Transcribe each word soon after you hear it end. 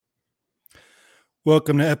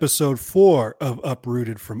Welcome to episode 4 of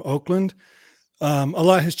Uprooted from Oakland. A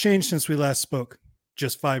lot has changed since we last spoke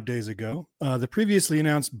just 5 days ago. The previously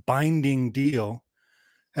announced binding deal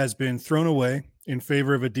has been thrown away in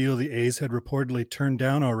favor of a deal the A's had reportedly turned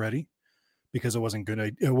down already because it wasn't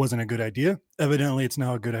a good idea. Evidently, it's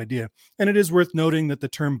now a good idea. And it is worth noting that the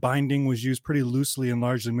term binding was used pretty loosely and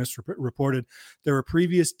largely misreported. Their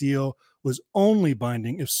previous deal was only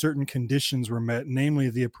binding if certain conditions were met,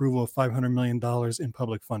 namely the approval of $500 million in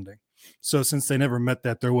public funding. So since they never met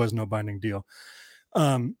that, there was no binding deal.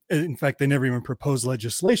 In fact, they never even proposed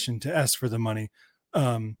legislation to ask for the money,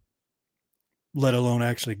 let alone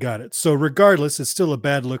actually got it. So regardless, it's still a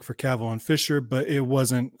bad look for Cavill and Fisher, but it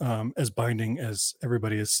wasn't as binding as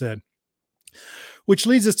everybody has said. Which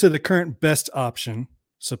leads us to the current best option,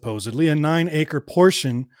 supposedly, a 9-acre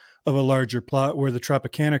portion of a larger plot where the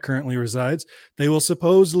Tropicana currently resides. They will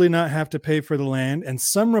supposedly not have to pay for the land, and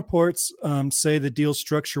some reports say the deal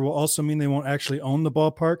structure will also mean they won't actually own the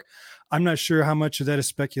ballpark. I'm not sure how much of that is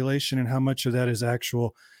speculation and how much of that is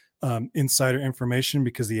actual insider information,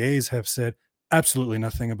 because the A's have said absolutely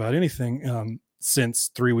nothing about anything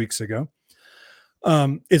since 3 weeks ago.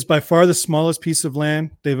 It's by far the smallest piece of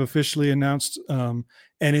land they've officially announced,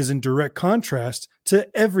 and is in direct contrast to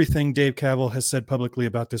everything Dave Cavill has said publicly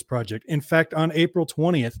about this project. In fact, on April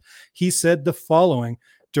 20th, he said the following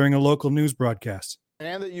during a local news broadcast.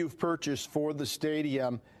 And that you've purchased for the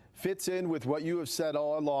stadium fits in with what you have said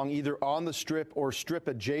all along, either on the strip or strip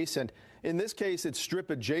adjacent. In this case, it's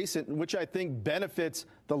strip adjacent, which I think benefits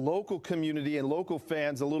the local community and local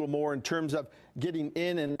fans a little more in terms of getting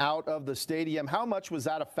in and out of the stadium. How much was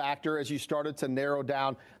that a factor as you started to narrow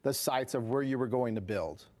down the sites of where you were going to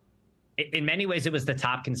build? In many ways, it was the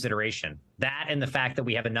top consideration. That and the fact that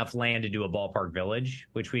we have enough land to do a ballpark village,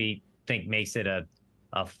 which we think makes it a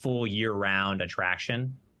full year-round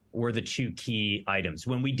attraction, were the two key items.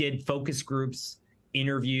 When we did focus groups,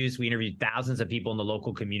 interviews, we interviewed thousands of people in the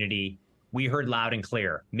local community. We heard loud and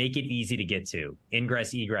clear, make it easy to get to.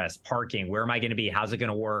 Ingress, egress, parking, where am I going to be? How's it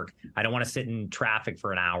going to work? I don't want to sit in traffic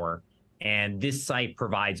for an hour. And this site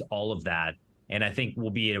provides all of that. And I think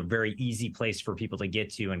will be a very easy place for people to get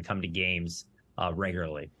to and come to games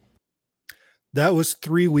regularly. That was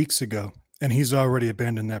 3 weeks ago, and he's already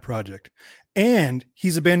abandoned that project. And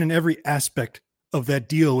he's abandoned every aspect of that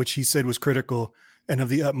deal, which he said was critical and of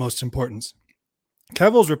the utmost importance.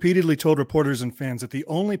 Cavill's repeatedly told reporters and fans that the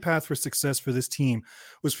only path for success for this team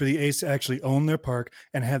was for the A's to actually own their park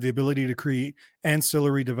and have the ability to create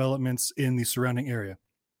ancillary developments in the surrounding area.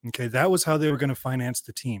 Okay, that was how they were going to finance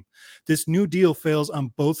the team. This new deal fails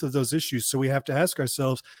on both of those issues, so we have to ask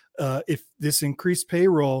ourselves if this increased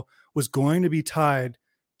payroll was going to be tied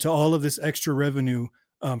to all of this extra revenue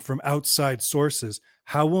from outside sources.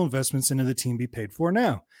 How will investments into the team be paid for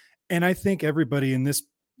now? And I think everybody in this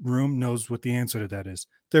room knows what the answer to that is.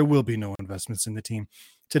 There will be no investments in the team.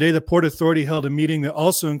 Today, the Port Authority held a meeting that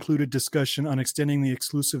also included discussion on extending the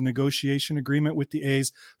exclusive negotiation agreement with the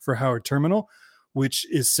A's for Howard Terminal, which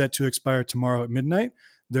is set to expire tomorrow at midnight.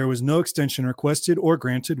 There was no extension requested or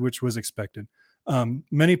granted, which was expected.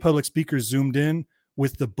 Many public speakers zoomed in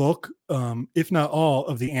with the bulk, if not all,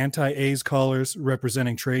 of the anti-A's callers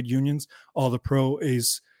representing trade unions. All the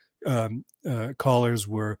pro-A's callers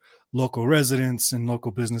were local residents and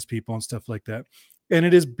local business people and stuff like that. And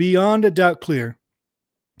it is beyond a doubt clear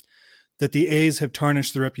that the A's have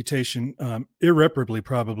tarnished their reputation irreparably,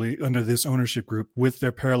 probably, under this ownership group with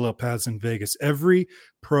their parallel paths in Vegas. Every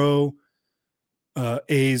pro-A's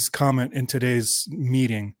comment in today's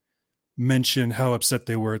meeting mentioned how upset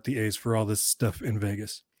they were at the A's for all this stuff in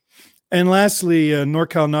Vegas. And lastly,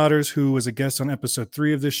 NorCal Nodders, who was a guest on episode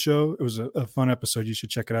 3 of this show. It was a fun episode. You should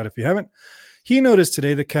check it out if you haven't. He noticed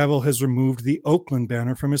today that Cavill has removed the Oakland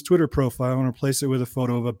banner from his Twitter profile and replaced it with a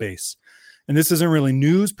photo of a base. And this isn't really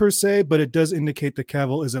news per se, but it does indicate that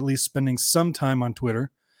Cavill is at least spending some time on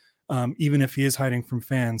Twitter, even if he is hiding from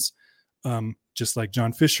fans, just like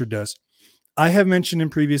John Fisher does. I have mentioned in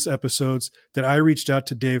previous episodes that I reached out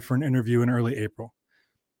to Dave for an interview in early April.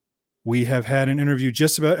 We have had an interview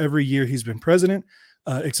just about every year he's been president,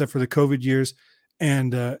 except for the COVID years,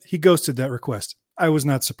 and he ghosted that request. I was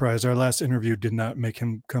not surprised. Our last interview did not make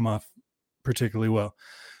him come off particularly well.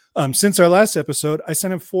 Since our last episode, I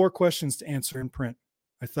sent him 4 questions to answer in print.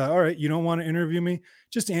 I thought, all right, you don't want to interview me?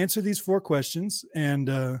 Just answer these 4 questions, and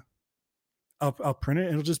I'll print it.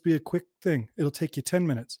 It'll just be a quick thing. It'll take you 10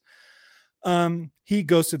 minutes. He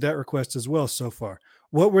ghosted that request as well so far.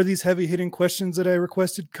 What were these heavy-hitting questions that I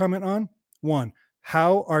requested comment on? 1,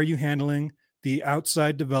 how are you handling the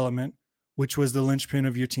outside development, which was the linchpin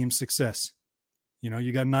of your team's success? You know,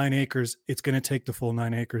 you got 9 acres. It's going to take the full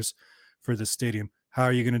 9 acres for the stadium. How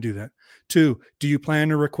are you going to do that? 2, do you plan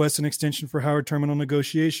to request an extension for Howard Terminal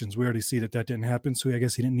negotiations? We already see that didn't happen, so I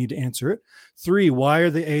guess he didn't need to answer it. 3, why are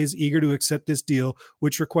the A's eager to accept this deal,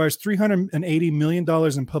 which requires $380 million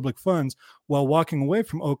in public funds, while walking away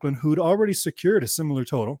from Oakland, who'd already secured a similar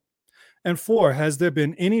total? And 4, has there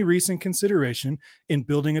been any recent consideration in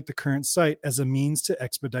building at the current site as a means to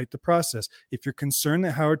expedite the process? If you're concerned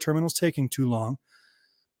that Howard Terminal is taking too long,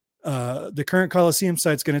 the current Coliseum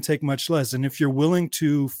site is going to take much less. And if you're willing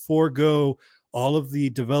to forego all of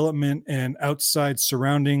the development and outside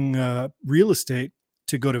surrounding real estate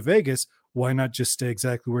to go to Vegas, why not just stay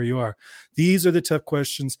exactly where you are? These are the tough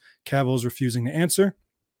questions Cavill's refusing to answer.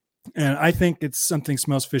 And I think something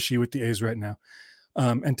smells fishy with the A's right now.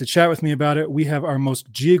 And to chat with me about it, we have our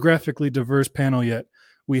most geographically diverse panel yet.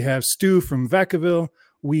 We have Stu from Vacaville,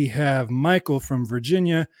 we have Michael from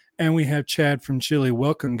Virginia, and we have Chad from Chile.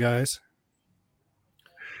 Welcome, guys.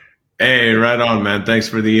 Hey, right on, man. Thanks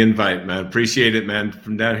for the invite, man. Appreciate it, man.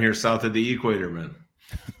 From down here south of the equator, man.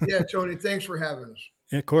 Yeah, Tony, thanks for having us.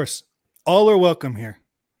 Yeah, of course. All are welcome here,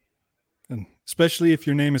 and especially if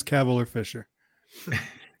your name is Cavill or Fisher.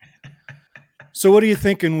 So what are you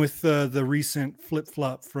thinking with the recent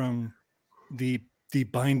flip-flop from the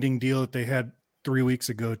binding deal that they had 3 weeks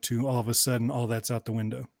ago to all of a sudden all that's out the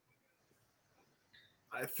window?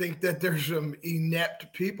 I think that there's some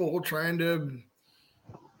inept people trying to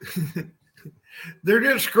they're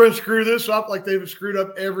just going to screw this up like they've screwed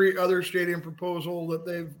up every other stadium proposal that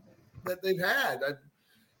they've had.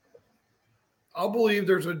 I'll believe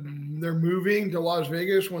they're moving to Las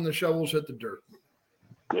Vegas when the shovels hit the dirt.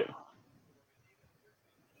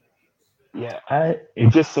 Yeah, it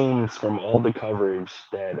just seems from all the coverage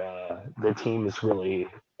that the team has really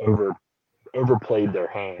overplayed their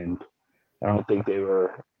hand. I don't think they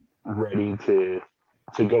were ready to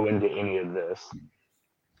go into any of this.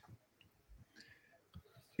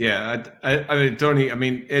 Yeah, I mean, Tony, I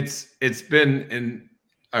mean, it's been in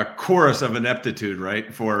a chorus of ineptitude,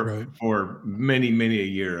 right? For many a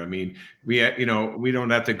year. I mean, we don't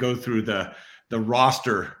have to go through the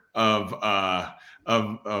roster of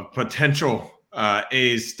potential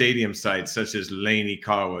A's stadium sites such as Laney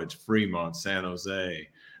College, Fremont, San Jose,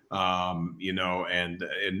 and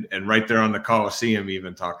right there on the Coliseum,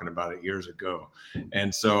 even talking about it years ago.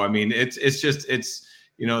 And so, I mean, it's this.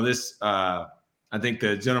 I think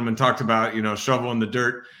the gentleman talked about shoveling the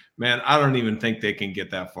dirt. Man, I don't even think they can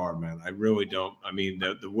get that far, man. I really don't. I mean,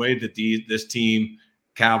 the way that this team,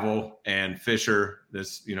 Cavill and Fisher,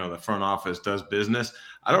 the front office does business,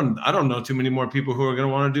 I don't know too many more people who are going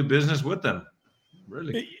to want to do business with them.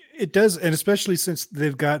 Really, it does, and especially since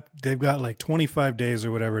they've got like 25 days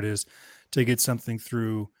or whatever it is to get something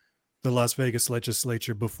through the Las Vegas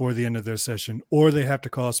legislature before the end of their session, or they have to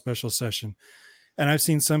call a special session. And I've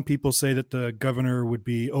seen some people say that the governor would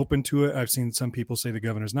be open to it. I've seen some people say the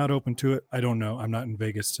governor's not open to it. I don't know. I'm not in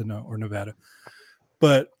Vegas to know, or Nevada.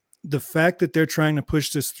 But the fact that they're trying to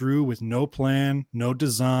push this through with no plan, no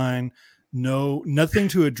design, nothing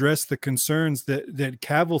to address the concerns that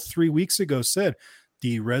Cavill 3 weeks ago said.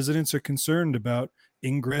 The residents are concerned about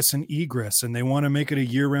ingress and egress, and they want to make it a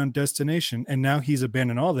year-round destination. And now he's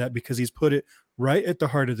abandoned all that because he's put it right at the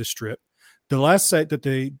heart of the Strip. The last site that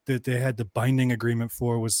they had the binding agreement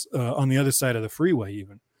for was on the other side of the freeway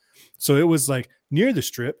even. So it was like near the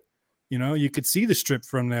Strip, you could see the Strip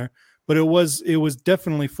from there, but it was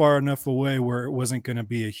definitely far enough away where it wasn't going to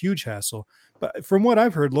be a huge hassle. But from what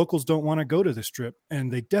I've heard, locals don't want to go to the Strip,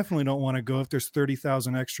 and they definitely don't want to go if there's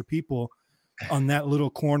 30,000 extra people on that little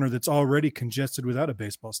corner that's already congested without a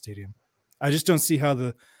baseball stadium. I just don't see how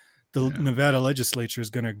the Nevada legislature is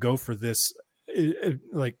going to go for this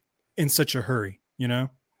like in such a hurry, I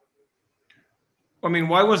mean,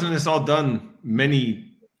 why wasn't this all done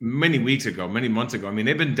many weeks ago, many months ago? I mean,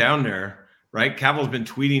 they've been down there, right? Cavill's been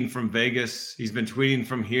tweeting from Vegas. He's been tweeting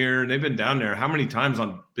from here. They've been down there how many times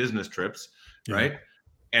on business trips, right?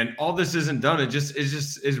 And all this isn't done.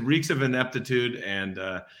 It reeks of ineptitude, and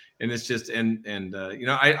it's just as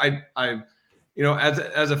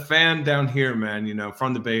a fan down here, man,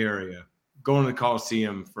 from the Bay Area, going to the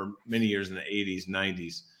Coliseum for many years in the 80s,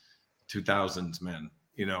 90s, 2000s, man,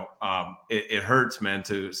 it hurts, man,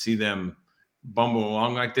 to see them bumble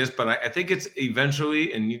along like this. But I think it's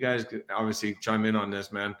eventually, and you guys could obviously chime in on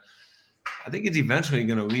this, man, I think it's eventually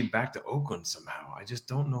going to lead back to Oakland somehow. I just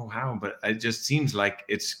don't know how, but it just seems like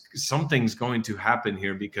something's going to happen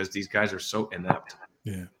here because these guys are so inept.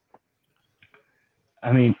 Yeah.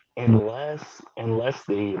 I mean, unless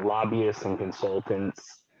the lobbyists and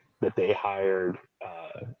consultants that they hired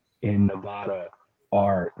in Nevada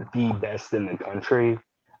are the best in the country,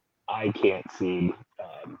 I can't see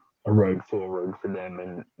a road forward for them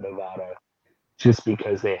in Nevada, just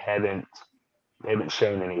because they haven't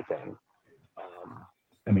shown anything.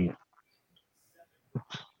 I mean,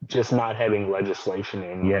 just not having legislation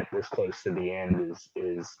in yet this close to the end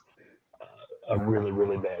is a really,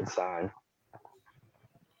 really bad sign.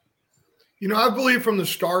 You know, I believe from the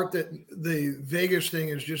start that the Vegas thing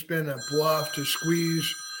has just been a bluff to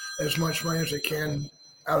squeeze as much money as they can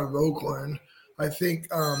out of Oakland. I think,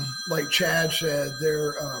 like Chad said,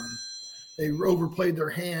 they overplayed their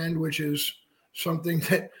hand, which is something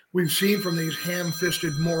that we've seen from these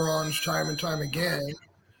ham-fisted morons time and time again.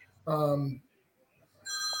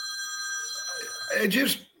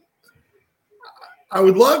 I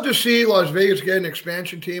would love to see Las Vegas get an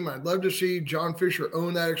expansion team. I'd love to see John Fisher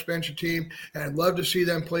own that expansion team, and I'd love to see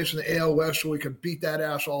them place in the AL West so we could beat that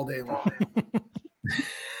ass all day long.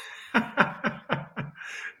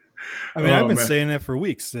 I mean, I've been saying that for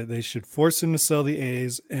weeks, that they should force him to sell the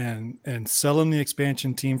A's and sell him the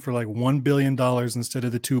expansion team for like $1 billion instead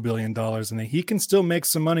of the $2 billion. And that he can still make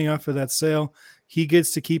some money off of that sale. He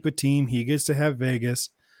gets to keep a team. He gets to have Vegas,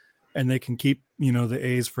 and they can keep, you know, the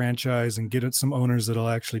A's franchise and get it some owners that'll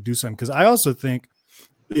actually do something. Because I also think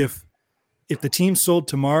if the team sold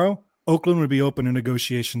tomorrow, Oakland would be open to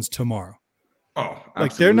negotiations tomorrow. Oh, absolutely.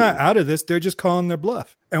 Like, they're not out of this. They're just calling their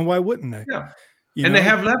bluff. And why wouldn't they? Yeah. And they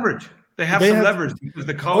have leverage. They have leverage because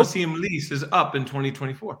the Coliseum lease is up in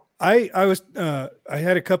 2024. I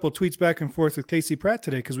had a couple of tweets back and forth with Casey Pratt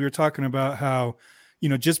today because we were talking about how, you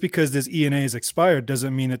know, just because this E&A is expired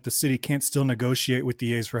doesn't mean that the city can't still negotiate with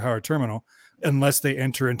the A's for Howard Terminal unless they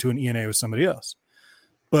enter into an E&A with somebody else.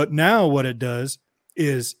 But now what it does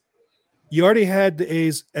is you already had the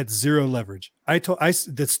A's at zero leverage.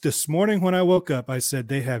 This morning when I woke up, I said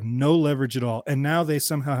they have no leverage at all. And now they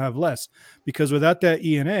somehow have less because without that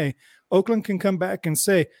E&A, Oakland can come back and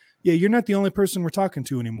say, yeah, you're not the only person we're talking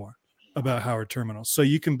to anymore about Howard Terminal. So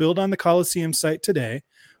you can build on the Coliseum site today,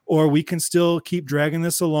 or we can still keep dragging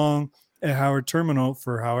this along at Howard Terminal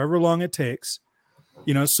for however long it takes.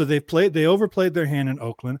 You know, so they overplayed their hand in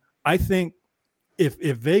Oakland. I think if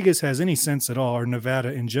Vegas has any sense at all, or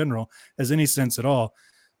Nevada in general has any sense at all,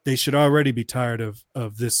 they should already be tired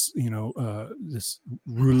of this, you know, this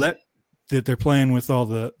roulette that they're playing with all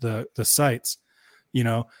the sites. You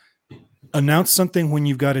know, announce something when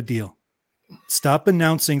you've got a deal. Stop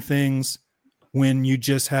announcing things when you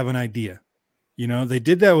just have an idea. You know, they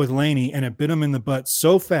did that with Laney and it bit them in the butt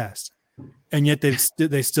so fast, and yet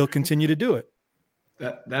they still continue to do it.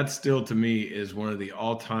 That still, to me, is one of the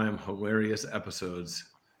all-time hilarious episodes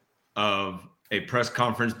of a press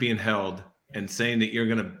conference being held and saying that you're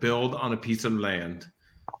going to build on a piece of land.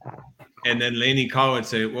 And then Laney Carr would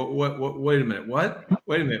say, what, wait a minute, what?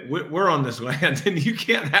 Wait a minute, we're on this land and you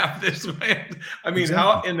can't have this land. I mean,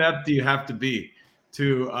 How inept do you have to be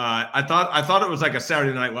to I thought it was like a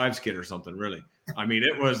Saturday Night Live skit or something, really. I mean,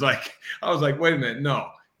 it was like, I was like, wait a minute, no.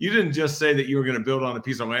 You didn't just say that you were going to build on a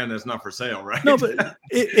piece of land that's not for sale, right? No, but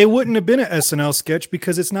it wouldn't have been an SNL sketch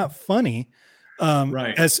because it's not funny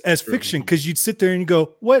right. as fiction, because you'd sit there and you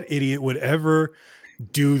go, what idiot would ever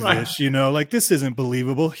do this? Right. You know, like, this isn't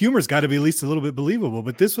believable. Humor's got to be at least a little bit believable,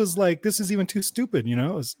 but this was like, this is even too stupid, you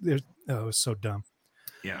know? It was so dumb.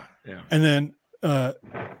 Yeah. And then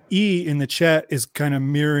E in the chat is kind of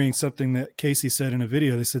mirroring something that Casey said in a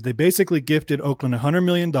video. They said they basically gifted Oakland $100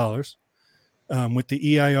 million with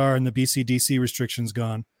the EIR and the BCDC restrictions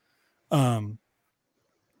gone. That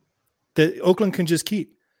Oakland can just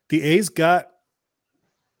keep. The A's got,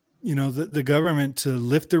 you know, the government to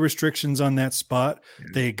lift the restrictions on that spot.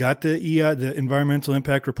 They got the environmental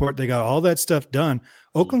impact report. They got all that stuff done.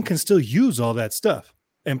 Oakland can still use all that stuff.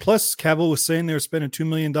 And plus, Cavill was saying they were spending $2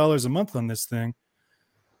 million a month on this thing.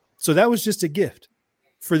 So that was just a gift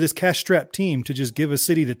for this cash-strapped team to just give a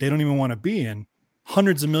city that they don't even want to be in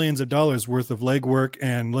hundreds of millions of dollars worth of legwork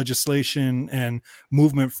and legislation and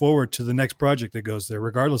movement forward to the next project that goes there,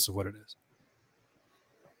 regardless of what it is.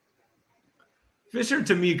 Fisher,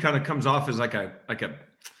 to me, kind of comes off as like a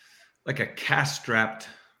cash-strapped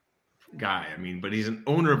guy. I mean, but he's an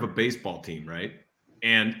owner of a baseball team, right?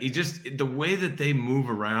 And he just, the way that they move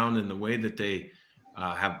around and the way that they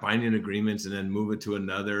have binding agreements and then move it to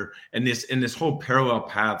another, and this whole parallel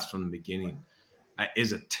paths from the beginning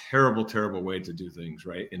is a terrible, terrible way to do things,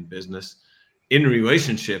 right? In business, in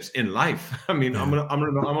relationships, in life. I mean, I'm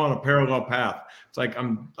on a parallel path. It's like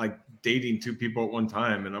I'm like dating two people at one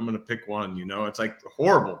time and I'm going to pick one, you know, it's like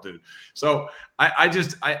horrible, dude. So I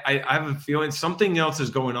have a feeling something else is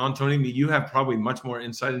going on, Tony. You have probably much more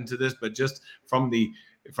insight into this, but just from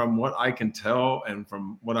what I can tell and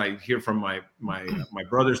from what I hear from my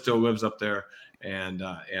brother still lives up there, and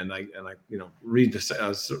I read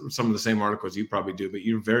some of the same articles you probably do, but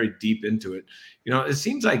you're very deep into it. It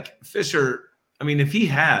seems like Fisher. I mean, if he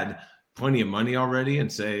had plenty of money already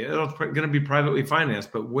and say it's going to be privately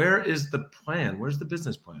financed, but where is the plan? Where's the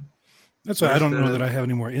business plan? That's why I don't know that I have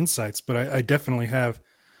any more insights, but I definitely have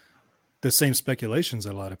the same speculations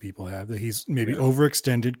that a lot of people have, that he's maybe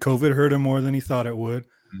overextended. COVID hurt him more than he thought it would.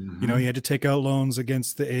 Mm-hmm. He had to take out loans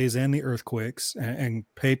against the A's and the earthquakes and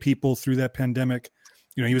pay people through that pandemic.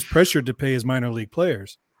 He was pressured to pay his minor league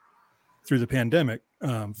players through the pandemic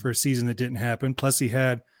for a season that didn't happen. Plus he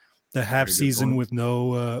had the half season with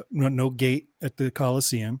no gate at the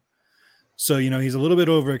Coliseum. So, he's a little bit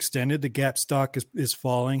overextended. The gap stock is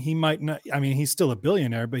falling. He might not, he's still a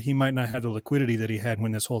billionaire, but he might not have the liquidity that he had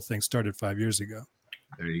when this whole thing started 5 years ago.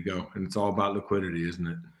 There you go. And it's all about liquidity, isn't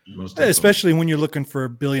it? Especially when you're looking for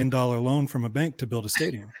 $1 billion loan from a bank to build a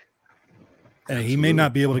stadium. And he may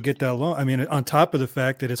not be able to get that loan. On top of the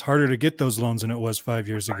fact that it's harder to get those loans than it was 5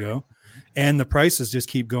 years ago. And the prices just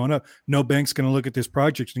keep going up. No bank's going to look at this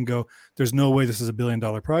project and go, there's no way this is $1 billion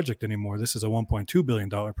project anymore. This is a $1.2 billion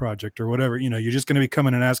project or whatever. You're just going to be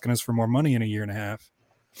coming and asking us for more money in a year and a half.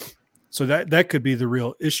 So that could be the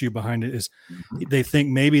real issue behind it, is they think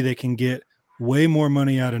maybe they can get way more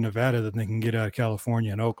money out of Nevada than they can get out of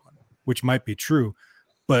California and Oakland, which might be true.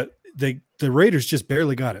 But the Raiders just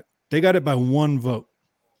barely got it. They got it by one vote,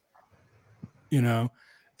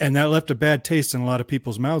 and that left a bad taste in a lot of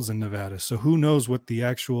people's mouths in Nevada. So who knows what the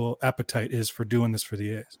actual appetite is for doing this for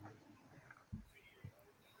the A's?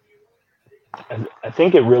 I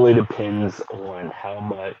think it really depends on how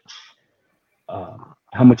much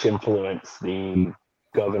influence the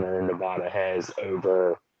governor in Nevada has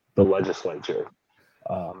over the legislature.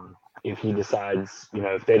 If he decides,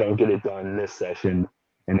 if they don't get it done this session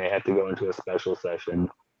and they have to go into a special session,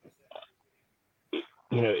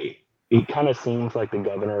 it kind of seems like the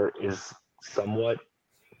governor is somewhat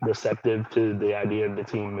receptive to the idea of the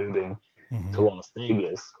team moving to Las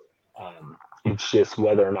Vegas. It's just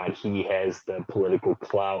whether or not he has the political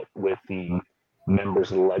clout with the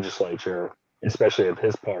members of the legislature, especially of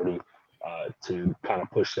his party, to kind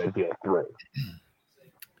of push that deal through.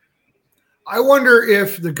 I wonder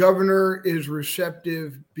if the governor is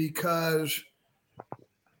receptive because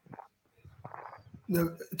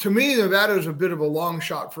to me, Nevada is a bit of a long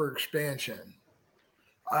shot for expansion.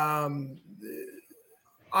 I've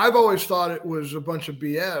always thought it was a bunch of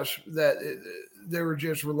BS that they were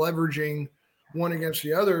just leveraging one against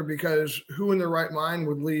the other, because who in their right mind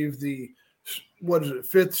would leave the,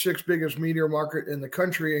 fifth, sixth biggest media market in the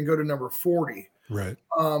country and go to number 40? Right.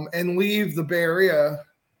 And leave the Bay Area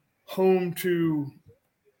home to,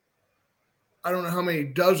 I don't know how many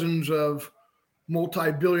dozens of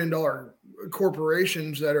multi-billion-dollar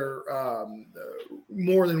corporations that are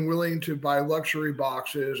more than willing to buy luxury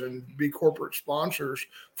boxes and be corporate sponsors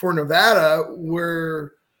for Nevada,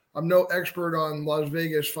 where I'm no expert on Las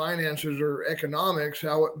Vegas finances or economics,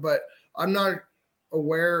 but I'm not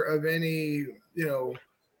aware of any,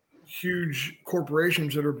 huge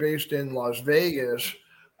corporations that are based in Las Vegas.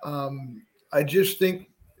 I just think,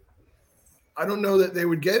 I don't know that they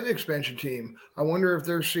would get an expansion team. I wonder if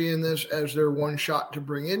they're seeing this as their one shot to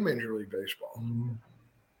bring in Major League Baseball.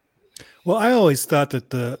 Well, I always thought that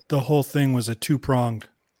the whole thing was a two-pronged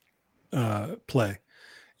play.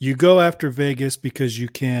 You go after Vegas because you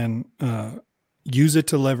can use it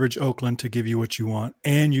to leverage Oakland to give you what you want,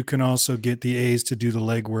 and you can also get the A's to do the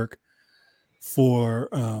legwork for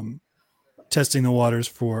testing the waters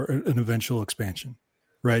for an eventual expansion.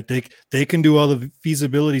 Right. They can do all the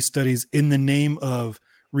feasibility studies in the name of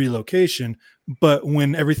relocation, but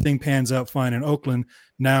when everything pans out fine in Oakland,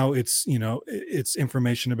 now it's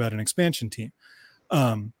information about an expansion team.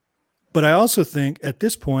 But I also think at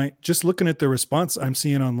this point, just looking at the response I'm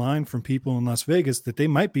seeing online from people in Las Vegas, that they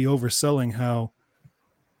might be overselling how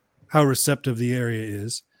receptive the area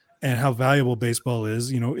is and how valuable baseball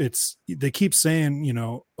is. They keep saying,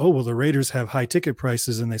 oh, well, the Raiders have high ticket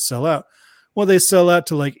prices and they sell out. Well, they sell out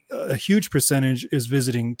to like a huge percentage is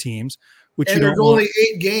visiting teams, which and there's only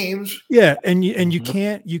 8 games. Yeah, and you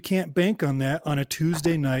can't bank on that on a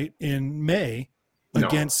Tuesday night in May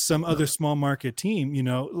against some other small market team.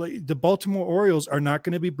 Like the Baltimore Orioles are not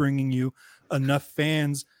going to be bringing you enough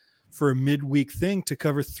fans for a midweek thing to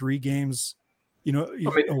cover 3 games.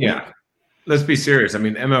 Yeah. Let's be serious.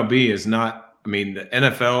 MLB is not. The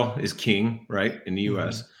NFL is king, right, in the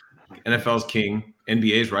U.S. NFL is king.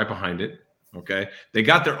 NBA is right behind it. Okay, they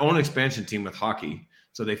got their own expansion team with hockey,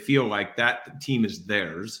 so they feel like that team is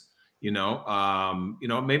theirs. Maybe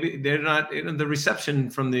they're not the reception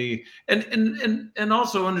from the and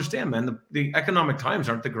also understand, man, the economic times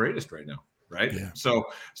aren't the greatest right now. right? Yeah.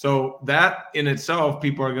 So that in itself,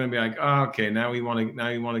 people are going to be like, oh, okay, now you want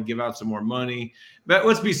to give out some more money. But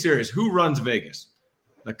let's be serious. Who runs Vegas?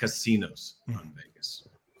 The casinos run Vegas.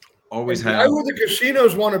 Always Why have. would the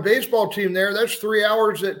casinos want a baseball team there? That's 3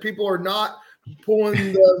 hours that people are not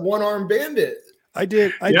pulling the one-armed bandit. I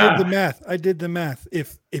did the math. I did the math.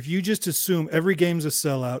 If you just assume every game's a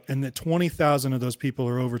sellout and that 20,000 of those people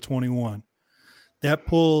are over 21, that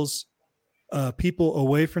pulls people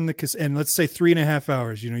away from the casino. And let's say 3.5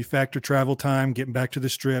 hours. You factor travel time, getting back to the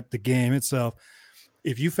strip, the game itself.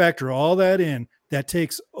 If you factor all that in, that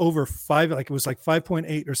takes over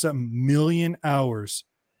 5.8 or something million hours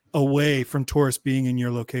away from tourists being in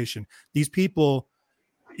your location. These people,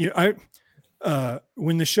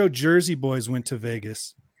 when the show Jersey Boys went to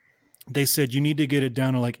Vegas, they said you need to get it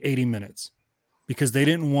down to like 80 minutes because they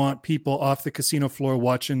didn't want people off the casino floor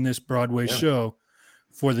watching this Broadway show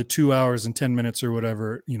for the 2 hours and 10 minutes or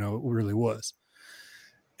whatever, it really was.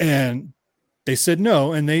 And they said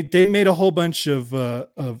no. And they made a whole bunch of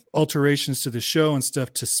alterations to the show and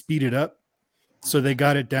stuff to speed it up. So they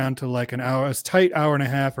got it down to like an hour, a tight hour and a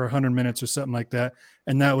half or 100 minutes or something like that.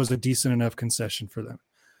 And that was a decent enough concession for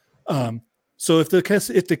them. So if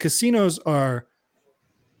the casinos are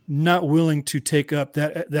not willing to take up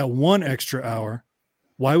that 1 extra hour,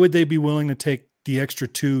 why would they be willing to take the extra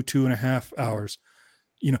 2.5 hours?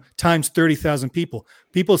 Times 30,000 people.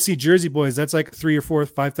 People see Jersey Boys. That's like 3 or 4,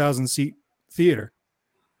 5,000 seat theater.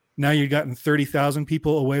 Now you've gotten 30,000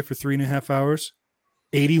 people away for 3.5 hours,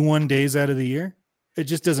 81 days out of the year. It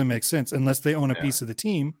just doesn't make sense unless they own a piece of the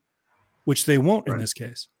team, which they won't in this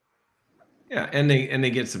case. Yeah, and they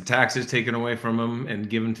get some taxes taken away from them and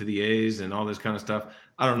given to the A's and all this kind of stuff.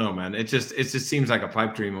 I don't know, man. It just seems like a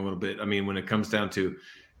pipe dream a little bit. I mean, when it comes down to,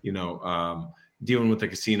 dealing with the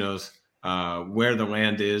casinos, where the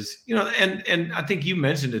land is, and I think you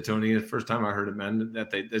mentioned it, Tony, the first time I heard it, man,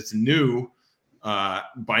 that that's new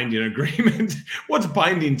binding agreement. What's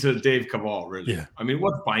binding to Dave Cavall, really? Yeah. I mean,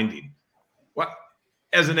 what's binding? What,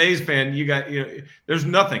 as an A's fan, there's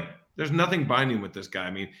nothing. There's nothing binding with this guy.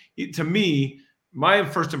 I mean, to me, my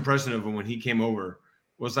first impression of him when he came over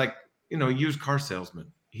was like, used car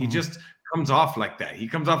salesman. He just comes off like that. He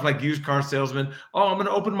comes off like used car salesman. Oh, I'm going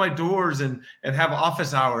to open my doors and have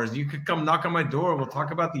office hours. You could come knock on my door. We'll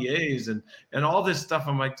talk about the A's and all this stuff.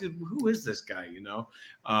 I'm like, dude, who is this guy?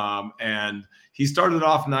 And he started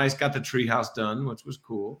off nice, got the treehouse done, which was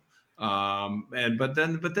cool. But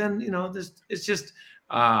then, it's just,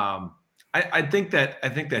 I think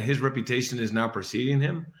that his reputation is now preceding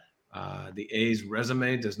him. The A's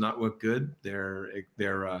resume does not look good. Their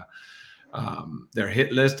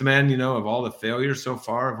hit list, man, of all the failures so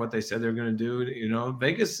far of what they said they're going to do,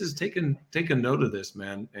 Vegas is taking note of this,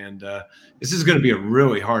 man. And this is going to be a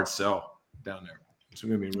really hard sell down there. It's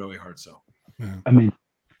going to be a really hard sell. Yeah. I mean,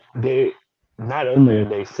 they not only are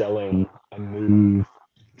they selling a move,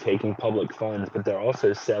 taking public funds, but they're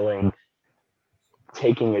also selling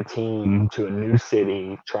taking a team to a new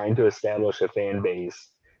city, trying to establish a fan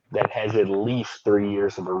base that has at least 3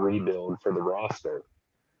 years of a rebuild for the roster.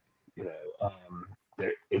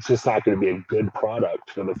 It's just not going to be a good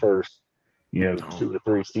product for the first, 2 or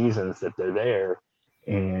 3 seasons that they're there.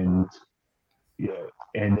 And,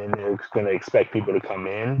 and then they're going to expect people to come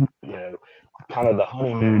in, kind of the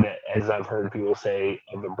honeymoon, as I've heard people say,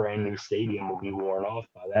 of a brand new stadium will be worn off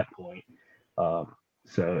by that point.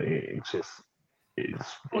 So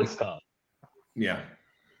it's tough. Yeah.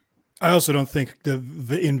 I also don't think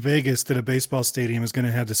in Vegas that a baseball stadium is going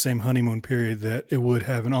to have the same honeymoon period that it would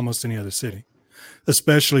have in almost any other city,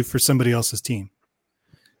 especially for somebody else's team.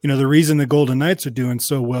 The reason the Golden Knights are doing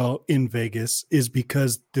so well in Vegas is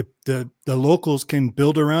because the locals can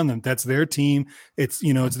build around them. That's their team. It's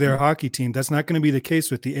their hockey team. That's not going to be the case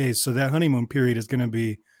with the A's. So that honeymoon period is going to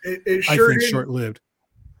be, I think, short-lived.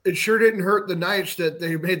 It sure didn't hurt the Knights that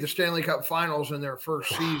they made the Stanley Cup Finals in their first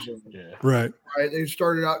season. Yeah. Right. They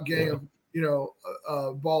started out getting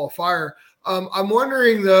a ball of fire. I'm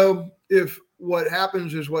wondering though if what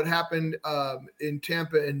happens is what happened in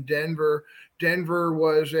Tampa and Denver. Denver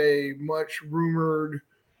was a much rumored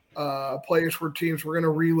place where teams were going to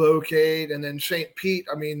relocate, and then St. Pete.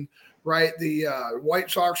 I mean, right? The White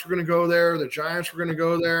Sox were going to go there. The Giants were going to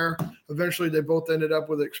go there. Eventually, they both ended up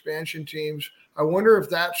with expansion teams. I wonder if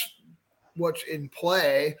that's what's in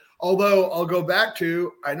play. Although I'll go back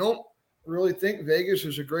to, I don't really think Vegas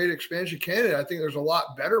is a great expansion candidate. I think there's a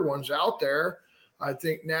lot better ones out there. I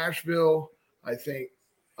think Nashville, I think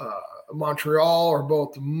Montreal are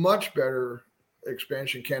both much better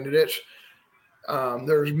expansion candidates.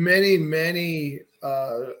 There's many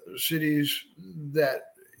cities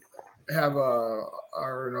that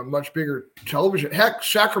are in a much bigger television. Heck,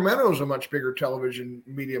 Sacramento is a much bigger television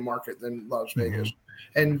media market than Las Vegas.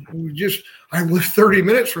 And I live 30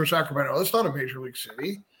 minutes from Sacramento. That's not a major league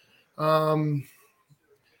city. I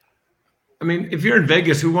mean, if you're in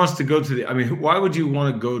Vegas, who wants to go to why would you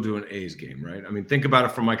want to go to an A's game, right? I mean, think about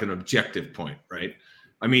it from like an objective point, right?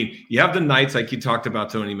 I mean, you have the Knights, like you talked about,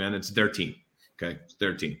 Tony, man. It's their team. Okay, it's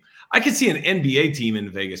their team. I could see an NBA team in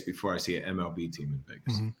Vegas before I see an MLB team in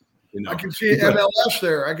Vegas. You know? I could see MLS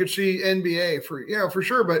there. I could see NBA for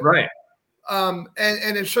sure. But right. And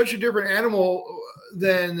it's such a different animal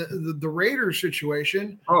than the Raiders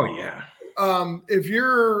situation. Oh yeah. If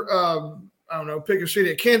you're I don't know, pick a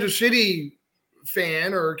city, a Kansas City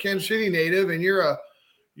fan or a Kansas City native, and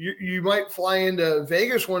you might fly into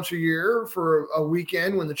Vegas once a year for a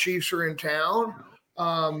weekend when the Chiefs are in town.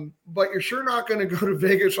 But you're sure not going to go to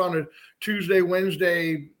Vegas on a Tuesday,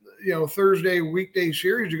 Wednesday, Thursday weekday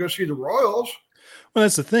series to go see the Royals. Well,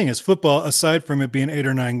 that's the thing is football, aside from it being 8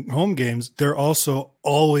 or 9 home games, they're also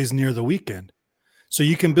always near the weekend. So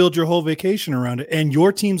you can build your whole vacation around it, and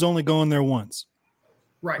your team's only going there once.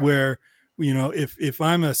 Right. Where, if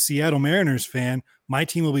I'm a Seattle Mariners fan, my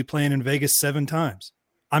team will be playing in Vegas 7 times.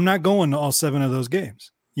 I'm not going to all 7 of those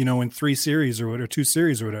games, in 3 series or whatever, 2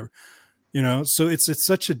 series or whatever. So it's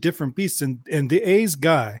such a different beast. And the A's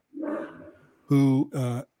guy, who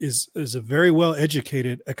is a very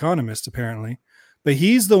well-educated economist, apparently, but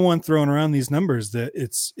he's the one throwing around these numbers that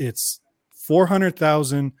it's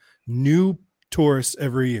 400,000 new tourists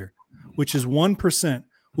every year, which is 1%,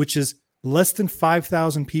 which is less than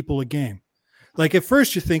 5,000 people a game. Like at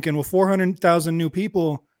first you're thinking, well, 400,000 new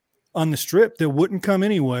people on the Strip that wouldn't come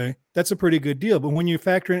anyway. That's a pretty good deal. But when you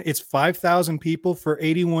factor in it's 5,000 people for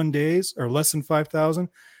 81 days or less than 5,000,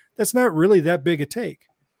 that's not really that big a take.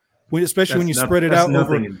 Especially when you spread it out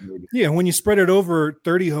over, when you spread it over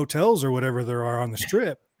 30 hotels or whatever there are on the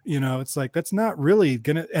Strip, it's like, that's not really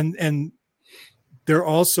gonna, and they're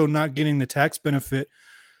also not getting the tax benefit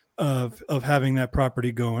of having that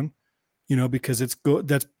property going, because that's going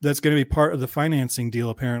to be part of the financing deal.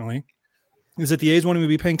 Apparently, is that the A's want to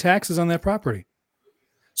be paying taxes on that property,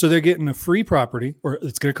 so they're getting a free property, or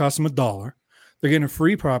it's going to cost them $1. They're getting a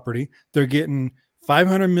free property. They're getting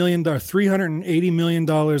 $500 million, $380 million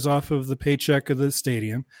off of the paycheck of the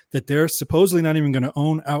stadium that they're supposedly not even going to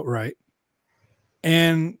own outright.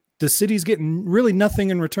 And the city's getting really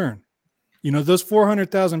nothing in return. Those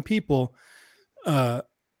 400,000 people,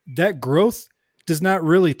 that growth does not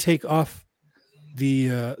really take off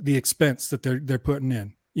the expense that they're putting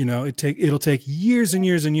in. It'll take years and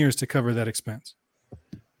years and years to cover that expense.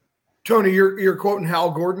 Tony, you're quoting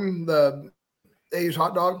Hal Gordon, the A's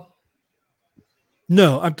hot dog?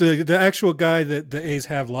 No, I'm the actual guy that the A's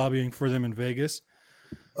have lobbying for them in Vegas.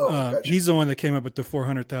 Gotcha. He's the one that came up with the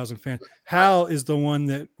 400,000 fans. Hal is the one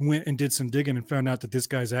that went and did some digging and found out that this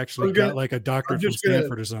guy's actually got like a doctorate from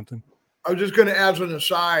Stanford or something. I was just going to add an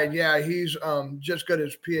aside. Yeah, he's just got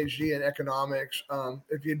his PhD in economics.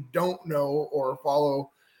 If you don't know or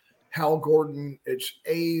follow Hal Gordon, it's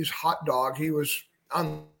A's hot dog. He was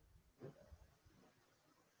on.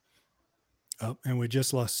 Oh, and we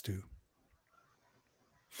just lost Stu.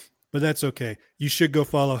 But that's okay. You should go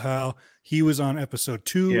follow Hal. He was on episode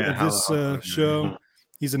 2 of this show.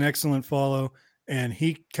 He's an excellent follow, and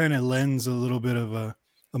he kind of lends a little bit of a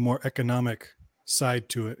more economic side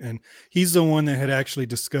to it. And he's the one that had actually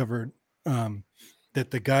discovered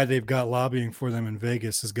that the guy they've got lobbying for them in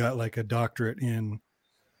Vegas has got like a doctorate in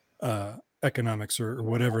economics or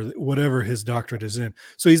whatever his doctorate is in.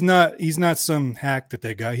 So he's not some hack that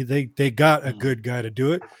they got. They got a good guy to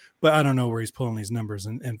do it. But I don't know where he's pulling these numbers.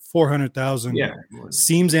 And 400,000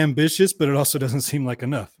 seems ambitious, but it also doesn't seem like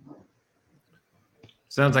enough.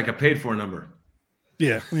 Sounds like a paid-for number.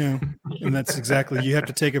 Yeah. And that's exactly. You have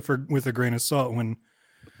to take it with a grain of salt when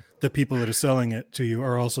the people that are selling it to you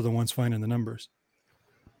are also the ones finding the numbers.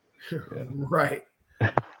 Right.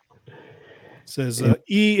 Says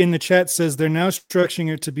E in the chat says they're now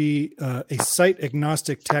structuring it to be a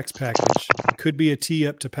site-agnostic tax package. Could be a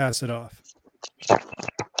tee-up to pass it off.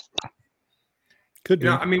 Could be.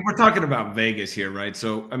 I mean, we're talking about Vegas here, right?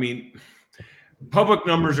 So, I mean, public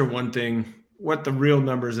numbers are one thing. What the real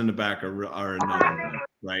numbers in the back are another,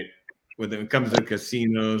 right? When it comes to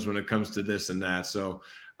casinos, when it comes to this and that. So,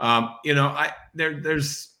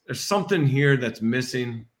 there's something here that's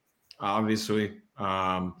missing, obviously.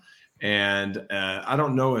 And I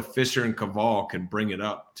don't know if Fisher and Caval can bring it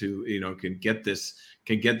up to, can get this.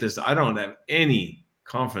 I don't have any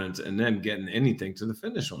confidence in them getting anything to the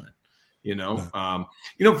finish line.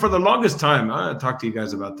 For the longest time, I talked to you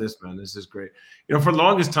guys about this, man. This is great. For the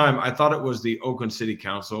longest time, I thought it was the Oakland City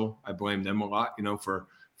Council. I blame them a lot,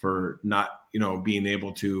 for not, being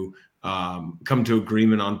able to come to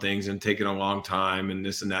agreement on things and taking a long time and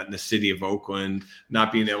this and that, and the city of Oakland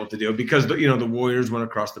not being able to do it because the Warriors went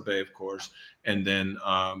across the bay, of course, and then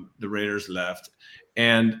the Raiders left,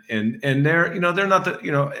 and they're not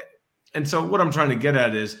the and so what I'm trying to get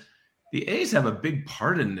at is the A's have a big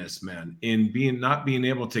part in this, man, in not being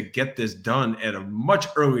able to get this done at a much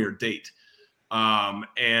earlier date. And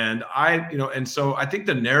so I think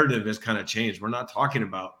the narrative has kind of changed. We're not talking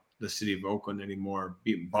about the city of Oakland anymore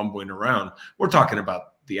being bumbling around. We're talking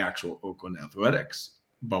about the actual Oakland Athletics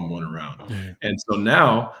bumbling around. Mm-hmm. And so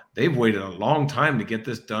now they've waited a long time to get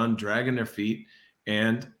this done, dragging their feet,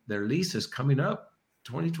 and their lease is coming up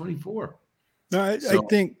 2024. No, I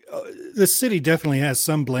think the city definitely has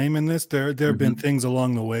some blame in this. There have been things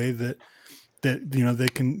along the way that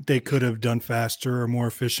they could have done faster or more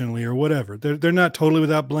efficiently or whatever. They're not totally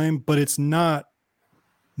without blame, but it's not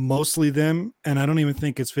mostly them, and I don't even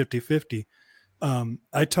think it's 50-50.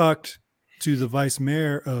 I talked to the vice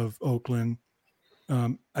mayor of Oakland.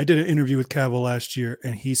 I did an interview with Cavill last year,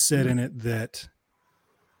 and he said in it that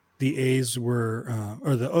the A's were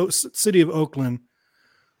or the city of Oakland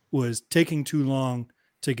was taking too long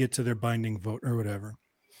to get to their binding vote or whatever.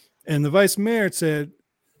 And the vice mayor said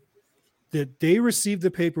that they received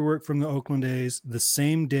the paperwork from the Oakland A's the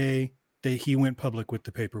same day that he went public with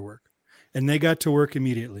the paperwork. And they got to work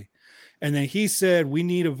immediately. And then he said, we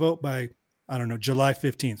need a vote by, I don't know, July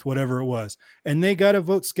 15th, whatever it was. And they got a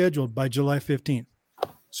vote scheduled by July 15th.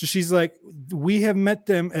 So she's like, we have met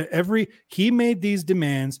them he made these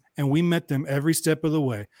demands and we met them every step of the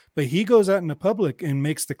way. But he goes out in the public and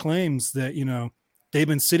makes the claims that, they've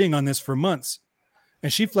been sitting on this for months.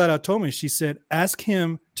 And she flat out told me, she said, ask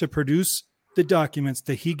him to produce the documents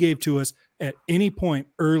that he gave to us at any point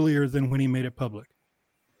earlier than when he made it public.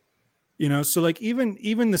 So like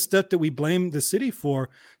even the stuff that we blame the city for,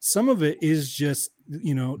 some of it is just,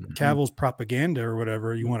 Cavill's propaganda or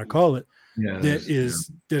whatever you want to call it. Yeah, that is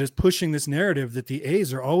pushing this narrative that the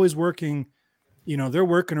A's are always working, they're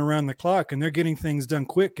working around the clock and they're getting things done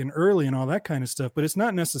quick and early and all that kind of stuff, but it's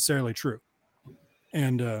not necessarily true.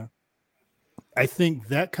 And I think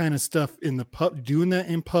that kind of stuff doing that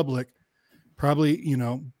in public probably,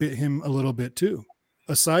 bit him a little bit too.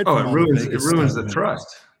 Aside from it ruins the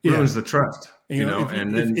trust. Ruins the trust.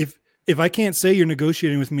 If I can't say you're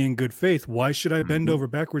negotiating with me in good faith, why should I bend over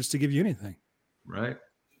backwards to give you anything? Right.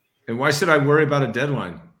 And why should I worry about a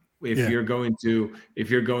deadline if you're going to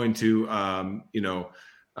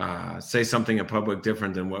say something in public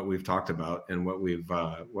different than what we've talked about and what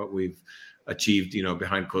we've achieved,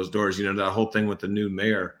 behind closed doors? That whole thing with the new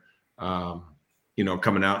mayor,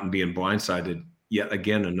 coming out and being blindsided. Yet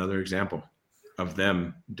again, another example of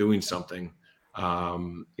them doing something,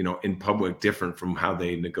 in public different from how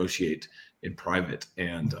they negotiate in private.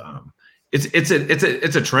 And it's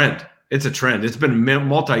a trend. It's a trend. It's been a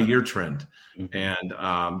multi-year trend. And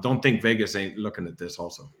don't think Vegas ain't looking at this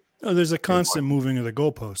also. No, there's a constant moving of the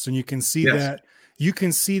goalposts, and you can see that. You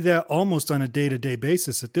can see that almost on a day-to-day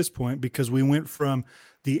basis at this point, because we went from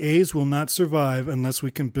the A's will not survive unless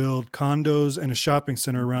we can build condos and a shopping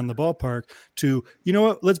center around the ballpark to, you know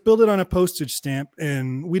what, let's build it on a postage stamp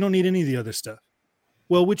and we don't need any of the other stuff.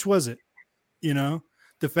 Well, which was it?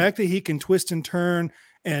 The fact that he can twist and turn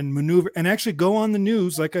and maneuver and actually go on the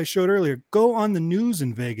news, like I showed earlier, go on the news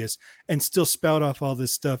in Vegas and still spout off all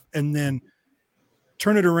this stuff and then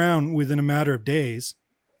turn it around within a matter of days.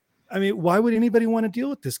 I mean, why would anybody want to deal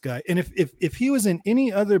with this guy? And if he was in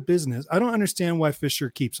any other business, I don't understand why Fisher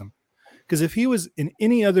keeps him. Because if he was in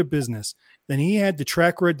any other business, then he had the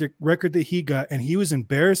track record that he got, and he was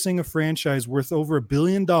embarrassing a franchise worth over $1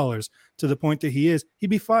 billion to the point that he'd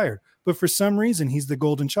be fired. But for some reason, he's the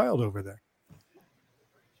golden child over there.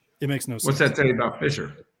 It makes no sense. What's that say about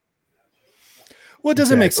Fisher? Well, it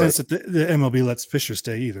doesn't make sense that the MLB lets Fisher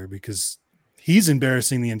stay either, because he's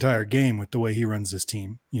embarrassing the entire game with the way he runs this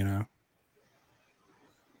team, Yeah,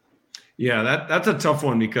 that's a tough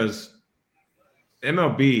one, because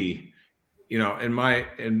MLB,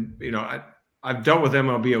 I've dealt with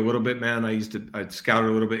MLB a little bit, man. I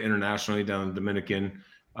scouted a little bit internationally down in the Dominican,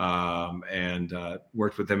 and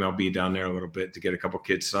worked with MLB down there a little bit to get a couple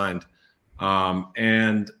kids signed.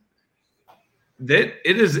 And that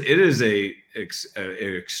it is a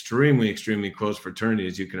extremely, extremely close fraternity,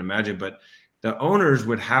 as you can imagine, but the owners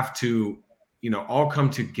would have to, all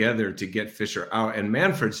come together to get Fisher out. And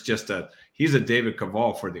Manfred's he's a David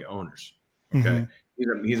Cavall for the owners. Okay.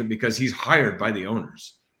 Mm-hmm. Because he's hired by the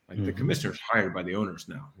owners. Like the commissioner's hired by the owners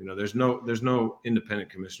now. You know, there's no independent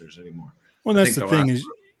commissioners anymore. Well, that's the thing is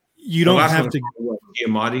you don't have to.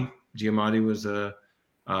 Giamatti was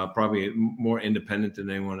probably more independent than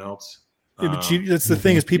anyone else. Yeah, but that's the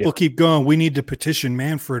thing is people keep going, we need to petition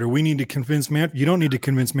Manfred, or we need to convince Manfred. You don't need to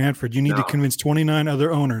convince Manfred. You need to convince 29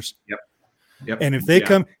 other owners. Yep. And if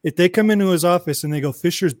they come into his office and they go,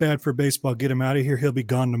 Fisher's bad for baseball, get him out of here, he'll be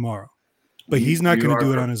gone tomorrow. But he's not going to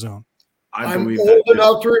do it on his own. I'm old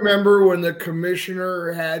enough to remember when the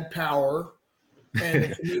commissioner had power, and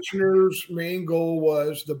the commissioner's main goal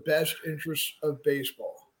was the best interest of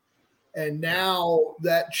baseball. And now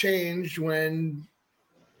that changed when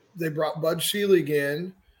they brought Bud Selig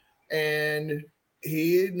in, and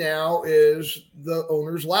he now is the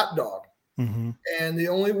owner's lapdog. Mm-hmm. And the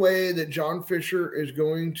only way that John Fisher is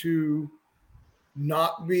going to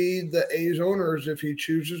not be the A's owner is if he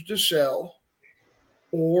chooses to sell,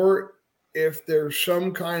 or if there's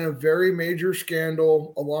some kind of very major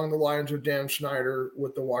scandal along the lines of Dan Snyder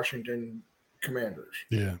with the Washington Commanders.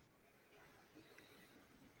 Yeah.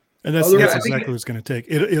 And that's exactly what it's going to take.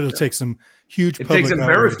 It'll take some huge public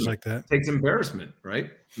outrage like that. It takes embarrassment, right?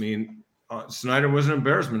 I mean, Snyder was an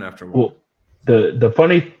embarrassment after a while. Well,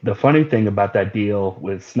 the funny thing about that deal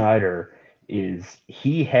with Snyder is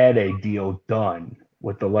he had a deal done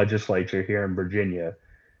with the legislature here in Virginia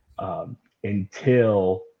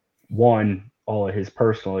until all of his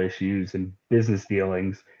personal issues and business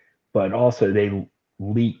dealings, but also they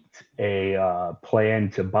leaked a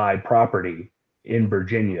plan to buy property in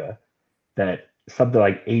Virginia that something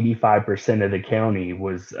like 85% of the county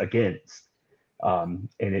was against. And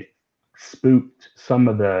it spooked some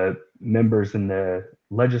of the members in the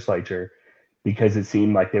legislature because it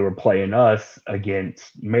seemed like they were playing us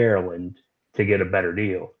against Maryland to get a better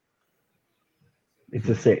deal.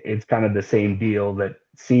 It's kind of the same deal that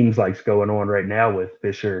seems like's going on right now with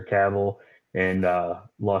Fisher, Cavill, and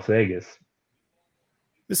Las Vegas.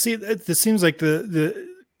 See, it seems like the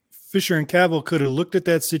Fisher and Cavill could have looked at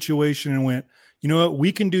that situation and went, you know what,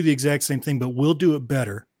 we can do the exact same thing, but we'll do it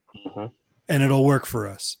better, and it'll work for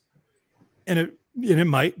us. And it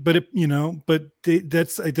might, but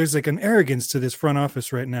there's like an arrogance to this front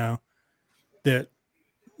office right now that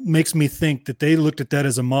makes me think that they looked at that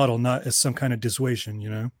as a model, not as some kind of dissuasion, you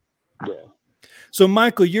know? Yeah. So,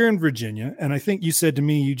 Michael, you're in Virginia, and I think you said to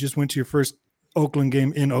me you just went to your first Oakland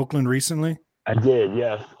game in Oakland recently. I did,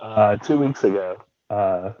 yes. 2 weeks ago.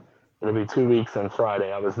 It'll be 2 weeks on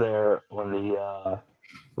Friday. I was there on the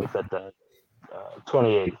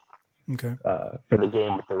 28th. Okay. For the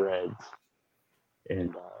game with the Reds,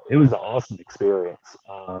 and it was an awesome experience.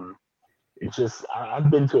 It's just I've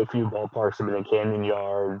been to a few ballparks. I've been in Camden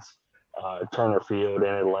Yards, Turner Field in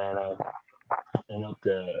Atlanta, and up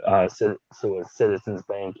to Citizens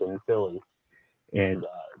Bank in Philly, and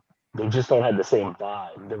they just don't have the same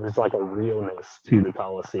vibe. There was like a realness to the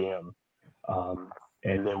Coliseum.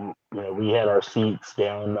 And then, we had our seats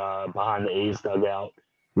down behind the A's dugout.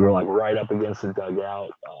 We were like right up against the dugout.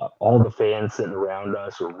 All the fans sitting around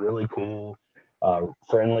us were really cool,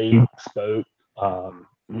 friendly, spoke.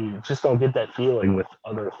 You just don't get that feeling with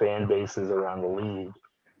other fan bases around the league,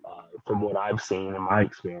 from what I've seen in my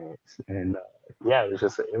experience. And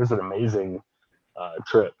it was an amazing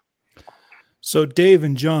trip. So Dave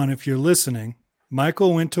and John, if you're listening,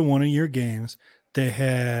 Michael went to one of your games. They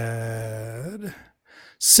had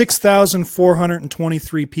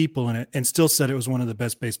 6,423 people in it and still said it was one of the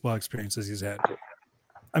best baseball experiences he's had.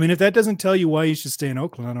 I mean, if that doesn't tell you why you should stay in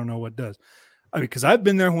Oakland, I don't know what does. I mean, because I've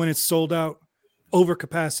been there when it's sold out over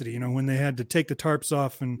capacity, when they had to take the tarps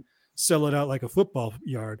off and sell it out like a football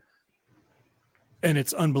yard. And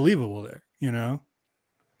it's unbelievable there,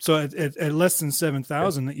 So at less than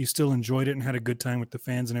 7,000 that you still enjoyed it and had a good time with the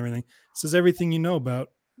fans and everything. It says everything you know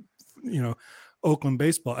about, Oakland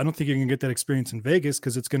baseball. I don't think you're going to get that experience in Vegas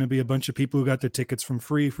because it's going to be a bunch of people who got their tickets from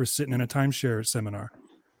free for sitting in a timeshare seminar.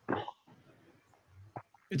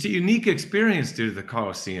 It's a unique experience, dude, the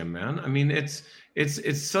Coliseum, man. I mean, it's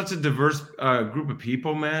such a diverse group of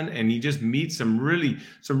people, man, and you just meet some real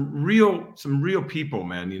people,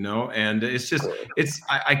 man, and it's just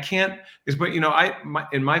I can't. But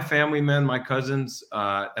in my family, man, my cousins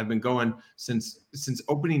have been going since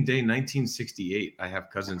opening day 1968. I have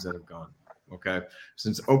cousins that have gone. Okay,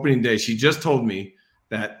 since opening day. She just told me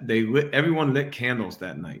that everyone lit candles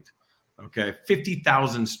that night. Okay,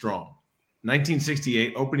 50,000 strong.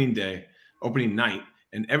 1968 opening night,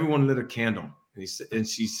 and everyone lit a candle. And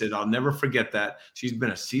she said, I'll never forget that. She's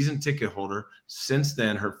been a season ticket holder since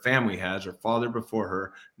then. Her family has, her father before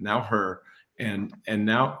her, now her, and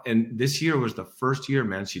this year was the first year,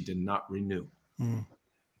 man, she did not renew.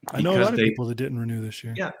 I know a lot of people that didn't renew this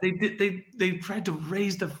year. Yeah, they did. They tried to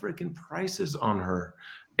raise the freaking prices on her.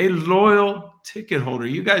 A loyal ticket holder.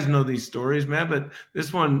 You guys know these stories, man. But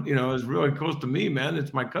this one, is really close to me, man.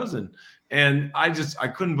 It's my cousin, and I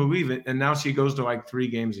couldn't believe it. And now she goes to like 3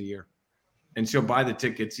 games a year, and she'll buy the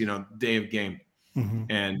tickets, day of game,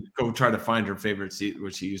 and go try to find her favorite seat,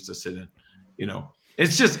 which she used to sit in.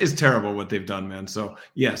 It's terrible what they've done, man. So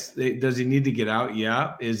yes, does he need to get out?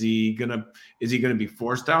 Yeah. Is he gonna be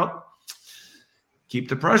forced out? Keep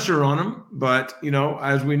the pressure on him. But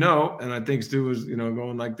as we know, and I think Stu was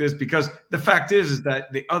going like this, because the fact is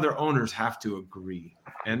that the other owners have to agree,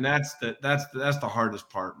 and that's the hardest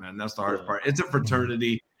part, man. That's the hardest part. It's a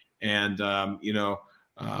fraternity, and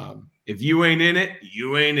if you ain't in it,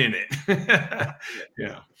 you ain't in it.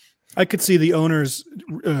 Yeah. I could see the owners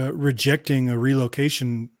rejecting a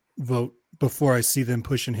relocation vote before I see them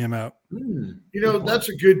pushing him out. That's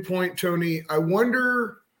a good point, Tony. I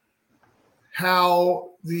wonder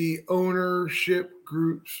how the ownership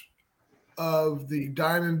groups of the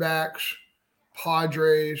Diamondbacks,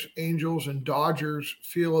 Padres, Angels, and Dodgers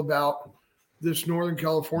feel about this Northern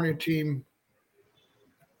California team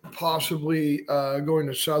possibly going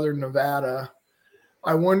to Southern Nevada.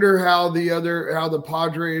 I wonder how the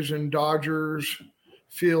Padres and Dodgers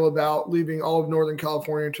feel about leaving all of Northern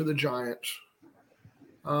California to the Giants.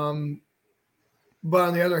 But on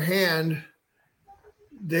the other hand,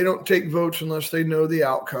 they don't take votes unless they know the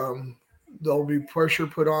outcome. There'll be pressure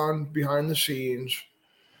put on behind the scenes.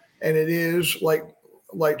 And it is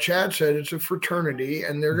like Chad said, it's a fraternity,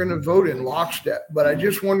 and they're going to vote in lockstep. But I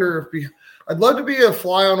just wonder I'd love to be a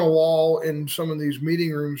fly on a wall in some of these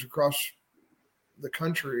meeting rooms across the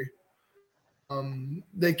country.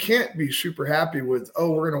 They can't be super happy with,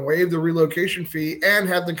 we're going to waive the relocation fee and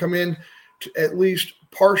have them come in to at least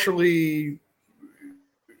partially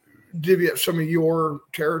divvy up some of your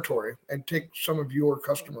territory and take some of your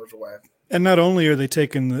customers away. And not only are they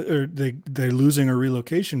they're losing a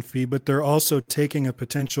relocation fee, but they're also taking a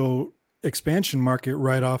potential expansion market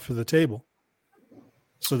right off of the table.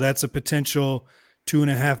 So that's a potential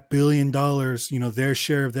 $2.5 billion, their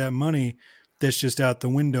share of that money that's just out the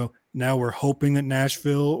window. Now we're hoping that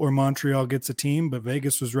Nashville or Montreal gets a team, but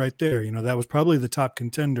Vegas was right there. That was probably the top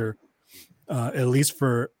contender, at least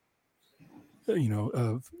for,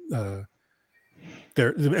 the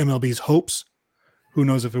MLB's hopes. Who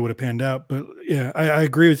knows if it would have panned out? But yeah, I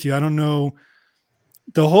agree with you. I don't know.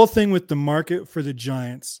 The whole thing with the market for the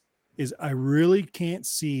Giants is I really can't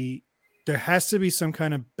see. There has to be some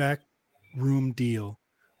kind of backroom deal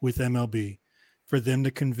with MLB for them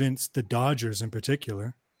to convince the Dodgers in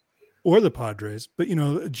particular, or the Padres, but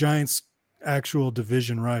Giants' actual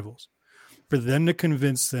division rivals, for them to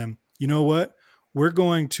convince them, you know what, we're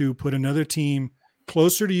going to put another team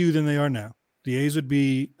closer to you than they are now. The A's would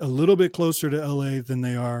be a little bit closer to LA than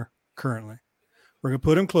they are currently. We're going to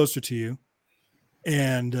put them closer to you.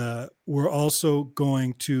 And we're also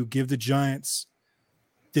going to give the Giants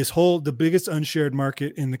the biggest unshared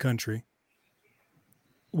market in the country,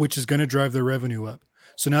 which is going to drive their revenue up.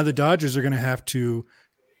 So now the Dodgers are going to have to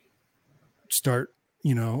start,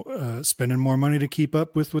 spending more money to keep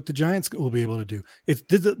up with what the Giants will be able to do.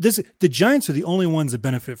 The Giants are the only ones that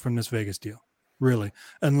benefit from this Vegas deal. Really,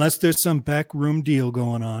 unless there's some backroom deal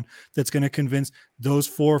going on that's going to convince those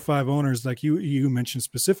 4 or 5 owners, like you mentioned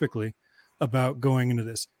specifically, about going into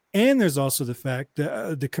this. And there's also the fact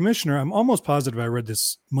that the commissioner, I'm almost positive I read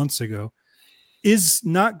this months ago, is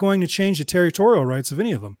not going to change the territorial rights of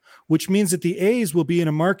any of them, which means that the A's will be in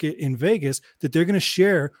a market in Vegas that they're going to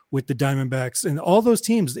share with the Diamondbacks and all those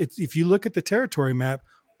teams. If you look at the territory map,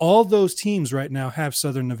 all those teams right now have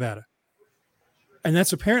Southern Nevada. And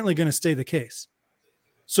that's apparently going to stay the case.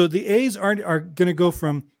 So the A's are going to go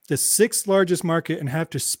from the 6th largest market and have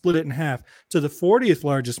to split it in half to the 40th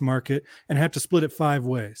largest market and have to split it 5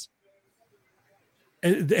 ways.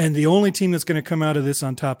 And the only team that's going to come out of this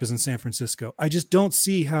on top is in San Francisco. I just don't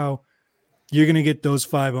see how you're going to get those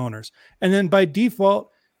 5 owners. And then by default,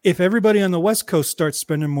 if everybody on the West Coast starts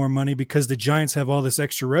spending more money because the Giants have all this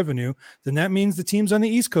extra revenue, then that means the teams on the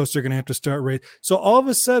East Coast are going to have to start raising. So all of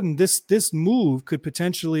a sudden, this move could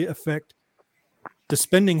potentially affect the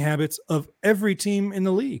spending habits of every team in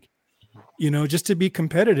the league, just to be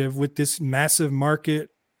competitive with this massive market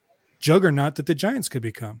juggernaut that the Giants could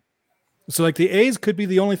become. So like the A's could be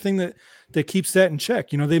the only thing that keeps that in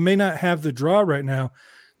check. They may not have the draw right now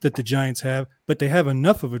that the Giants have, but they have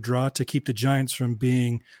enough of a draw to keep the Giants from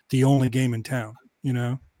being the only game in town,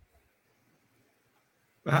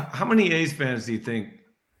 How many A's fans do you think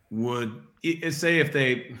would say if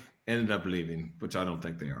they ended up leaving, which I don't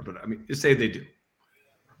think they are, but I mean, say they do.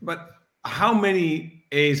 But how many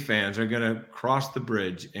A's fans are going to cross the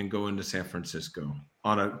bridge and go into San Francisco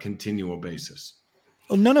on a continual basis?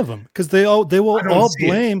 Well, none of them, because they will I don't all see it.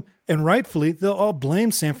 blame, and rightfully, they'll all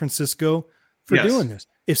blame San Francisco for Yes. doing this.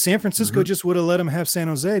 If San Francisco just would have let them have San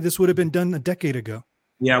Jose, this would have been done a decade ago.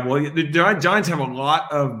 Yeah, well, the Giants have a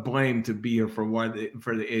lot of blame to be here for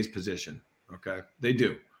the A's position. Okay, they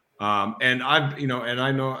do. And I've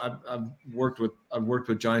worked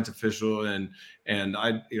with Giants official, and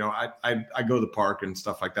I go to the park and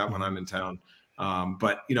stuff like that when I'm in town.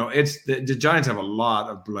 But it's the Giants have a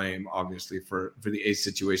lot of blame, obviously, for the A's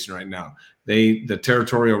situation right now. The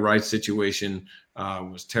territorial rights situation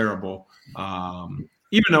was terrible.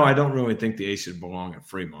 Even though I don't really think the A's should belong at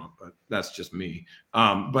Fremont, but that's just me.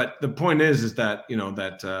 But the point is that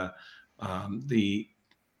the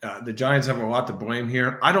Giants have a lot to blame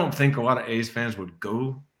here. I don't think a lot of A's fans would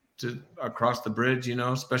go to across the bridge,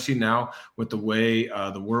 especially now with the way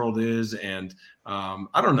the world is. And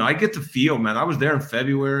I don't know. I get the feel, man. I was there in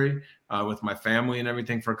February with my family and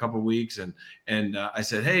everything for a couple of weeks, and I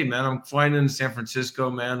said, "Hey, man, I'm flying into San Francisco,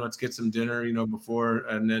 man. Let's get some dinner, before."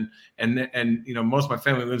 And then most of my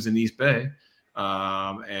family lives in East Bay,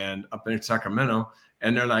 and up in Sacramento.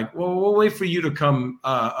 And they're like, "Well, we'll wait for you to come.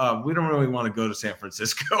 We don't really want to go to San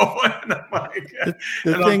Francisco." And I'm like,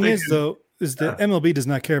 the thing is, though, is that MLB does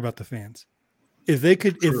not care about the fans. If they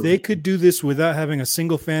could do this without having a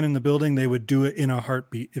single fan in the building, they would do it in a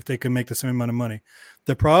heartbeat if they could make the same amount of money.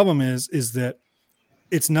 The problem is that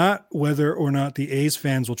it's not whether or not the A's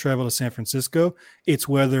fans will travel to San Francisco. It's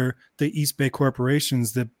whether the East Bay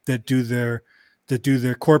corporations that do their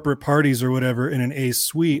corporate parties or whatever in an A's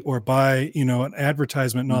suite or buy, an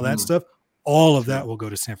advertisement and all that stuff, all of that will go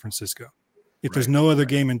to San Francisco. If there's no other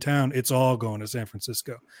game in town, it's all going to San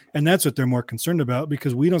Francisco. And that's what they're more concerned about,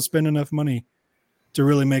 because we don't spend enough money to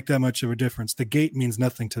really make that much of a difference. The gate means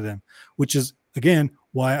nothing to them, which is, again,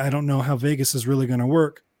 why I don't know how Vegas is really going to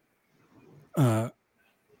work,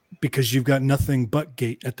 because you've got nothing but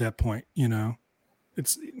gate at that point.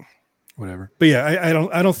 It's whatever. But yeah,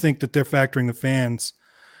 I don't think that they're factoring the fans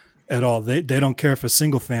at all. They don't care if a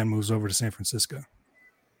single fan moves over to San Francisco.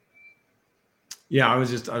 Yeah, I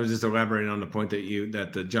was just elaborating on the point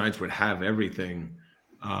that the Giants would have everything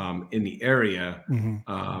in the area,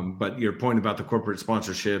 but your point about the corporate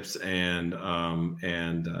sponsorships and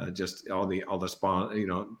just all the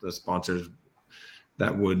sponsors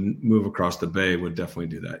that would move across the bay would definitely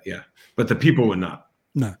do that. Yeah, but the people would not.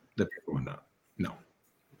 No, the people would not. No.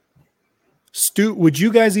 Stu, would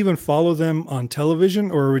you guys even follow them on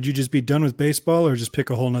television, or would you just be done with baseball, or just pick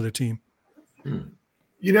a whole nother team?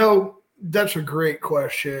 That's a great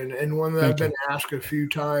question, and one that I've been asked a few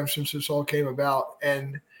times since this all came about.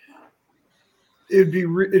 And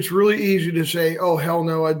it's really easy to say, "Oh, hell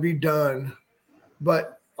no, I'd be done."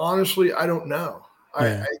 But honestly, I don't know.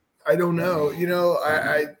 Yeah. I don't know.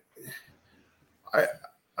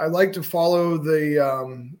 I like to follow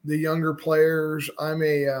the younger players. I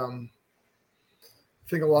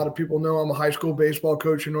think a lot of people know I'm a high school baseball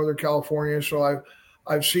coach in Northern California, so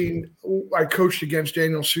I coached against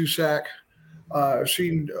Daniel Susak.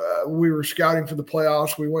 We were scouting for the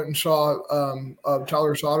playoffs. We went and saw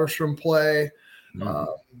Tyler Soderstrom play.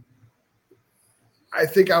 I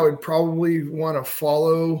think I would probably want to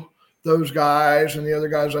follow those guys and the other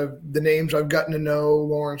guys, the names I've gotten to know,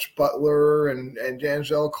 Lawrence Butler and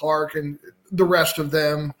Janzel Clark and the rest of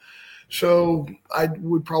them. So I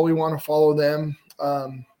would probably want to follow them.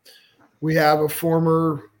 We have a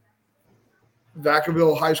former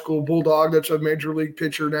Vacaville High School Bulldog that's a major league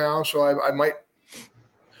pitcher now, so I might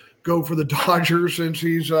go for the Dodgers since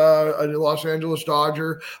he's a Los Angeles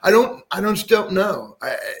Dodger. I don't know.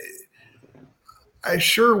 I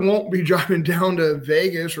sure won't be driving down to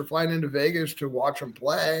Vegas or flying into Vegas to watch him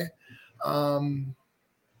play. I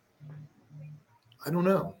don't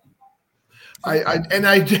know.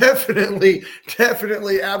 I definitely,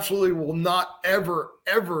 absolutely will not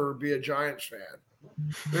ever be a Giants fan.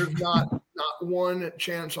 There's not one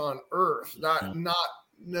chance on earth.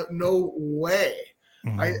 No way.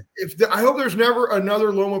 I hope there's never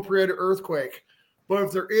another Loma Prieta earthquake. But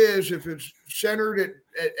if there is, if it's centered at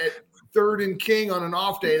third and King on an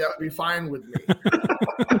off day, that would be fine with me.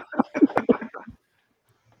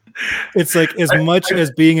 It's like as much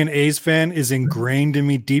as being an A's fan is ingrained in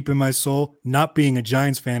me deep in my soul, not being a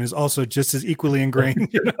Giants fan is also just as equally ingrained.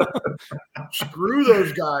 Screw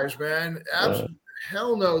those guys, man.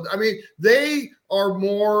 Hell no. I mean, they are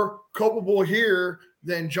more culpable here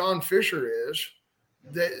than John Fisher is.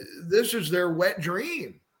 This is their wet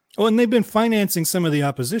dream. Oh, and they've been financing some of the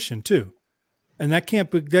opposition too. And that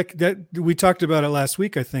can't be that we talked about it last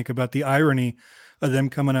week, I think, about the irony of them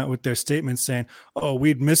coming out with their statements saying, "Oh,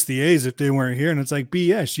 we'd miss the A's if they weren't here," and it's like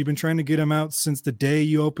BS. You've been trying to get them out since the day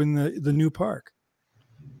you opened the new park.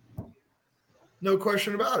 No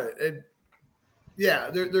question about it.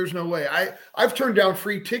 There's no way. I've turned down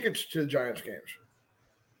free tickets to the Giants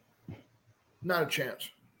games. Not a chance.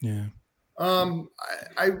 Yeah.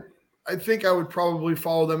 I think I would probably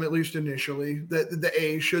follow them at least initially. The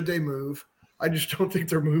A's, should they move? I just don't think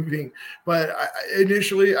they're moving. But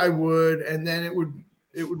initially I would, and then it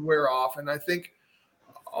would wear off. And I think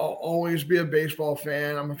I'll always be a baseball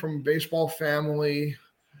fan. I'm from a baseball family.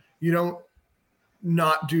 You don't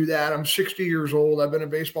not do that. I'm 60 years old. I've been a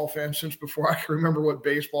baseball fan since before I can remember what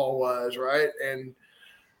baseball was, right? And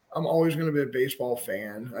I'm always going to be a baseball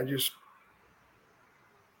fan.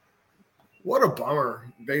 What a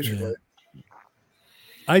bummer, basically. Yeah.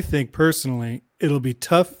 I think personally it'll be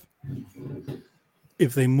tough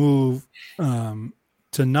if they move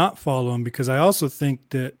to not follow him, because I also think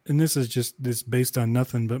that, and this is just this based on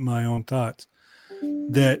nothing but my own thoughts,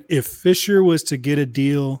 that if Fisher was to get a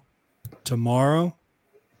deal tomorrow,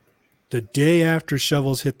 the day after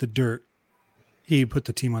shovels hit the dirt, he put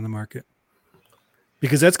the team on the market,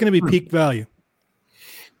 because that's going to be peak value.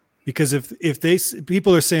 Because if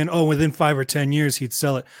people are saying, oh, within 5 or 10 years he'd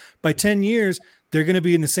sell it, by 10 years they're going to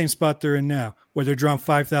be in the same spot they're in now, where they're drawing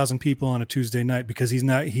 5,000 people on a Tuesday night because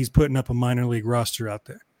he's putting up a minor league roster out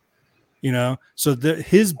there, So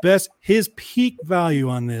his peak value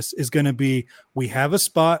on this is going to be, we have a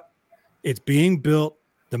spot, it's being built,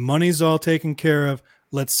 the money's all taken care of,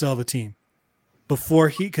 let's sell the team.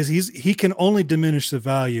 Because he can only diminish the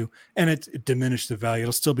value, and it diminished the value.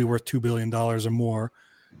 It'll still be worth $2 billion or more.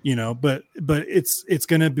 But it's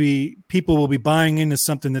going to be, people will be buying into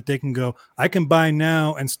something that they can go, I can buy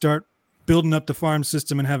now and start building up the farm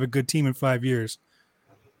system and have a good team in 5 years,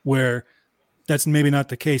 where that's maybe not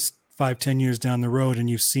the case 5-10 years down the road. And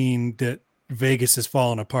you've seen that Vegas has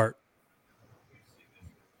fallen apart.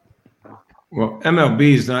 Well,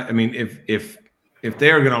 MLB is not, I mean, if they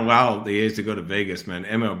are going to allow the A's to go to Vegas, man,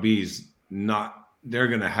 MLB's not, they're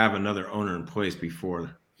going to have another owner in place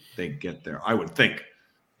before they get there, I would think.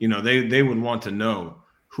 They would want to know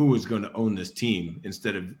who is going to own this team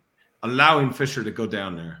instead of allowing Fisher to go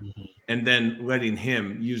down there and then letting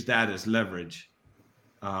him use that as leverage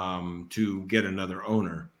to get another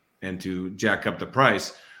owner and to jack up the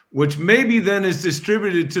price, which maybe then is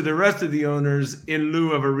distributed to the rest of the owners in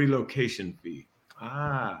lieu of a relocation fee.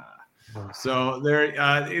 So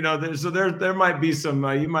there might be some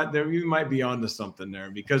you might be onto something there,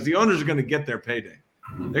 because the owners are going to get their payday.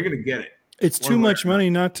 They're going to get it. It's too much money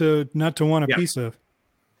not to want a piece of.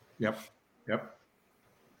 Yep. Yeah,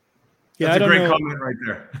 that's a great comment right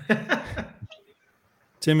there.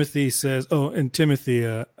 Timothy says, and Timothy,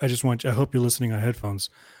 I hope you're listening on headphones.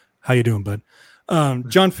 How you doing, bud?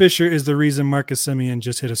 John Fisher is the reason Marcus Semien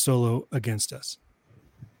just hit a solo against us.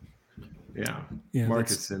 Yeah,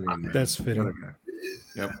 Marcus Semien. That's fitting.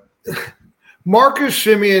 Yep. Marcus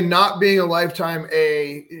Semien not being a lifetime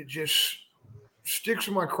A, it just sticks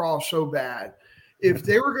in my craw so bad. If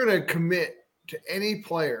they were going to commit to any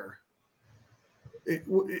player,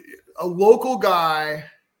 a local guy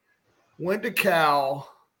went to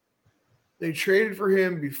Cal, they traded for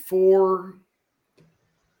him before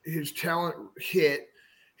his talent hit.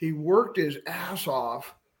 He worked his ass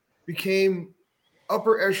off, became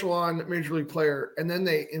upper echelon major league player, and then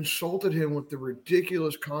they insulted him with the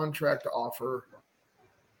ridiculous contract offer.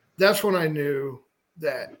 That's when I knew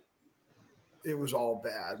that it was all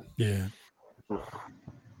bad. Yeah.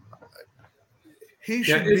 He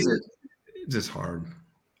should be. It's just hard.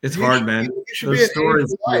 It's hard, man. He should be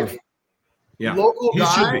stories. Yeah. Local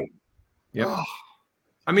guy. Yeah.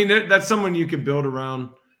 I mean, that's someone you could build around.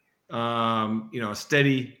 A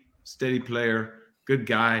steady player, good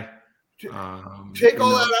guy. Take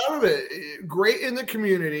all that out of it. Great in the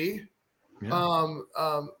community.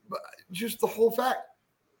 Yeah. Just the whole fact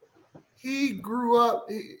he grew up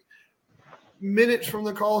minutes from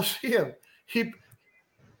the Coliseum.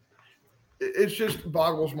 It just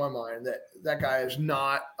boggles my mind that guy is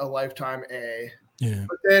not a lifetime A. Yeah.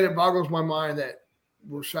 But then it boggles my mind that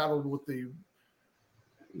we're saddled with the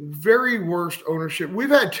very worst ownership. We've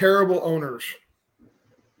had terrible owners,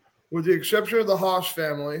 with the exception of the Haas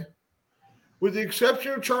family, with the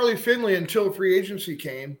exception of Charlie Finley until free agency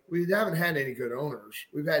came. We haven't had any good owners.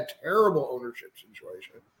 We've had terrible ownership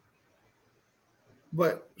situation.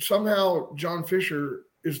 But somehow John Fisher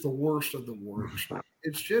is the worst of the worst.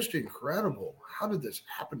 It's just incredible. How did this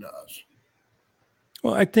happen to us?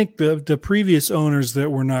 Well, I think the previous owners that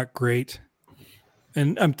were not great,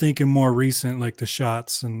 and I'm thinking more recent, like the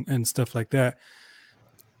Shots and stuff like that,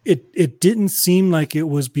 it didn't seem like it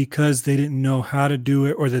was because they didn't know how to do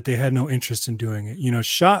it or that they had no interest in doing it. You know,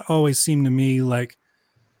 Schott always seemed to me like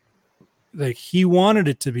he wanted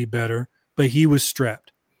it to be better, but he was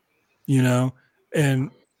strapped, you know.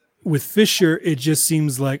 And with Fisher, it just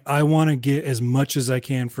seems like I want to get as much as I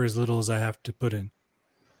can for as little as I have to put in.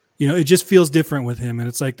 You know, it just feels different with him. And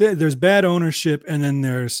it's like there's bad ownership, and then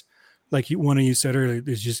there's, like one of you said earlier,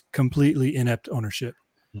 there's just completely inept ownership.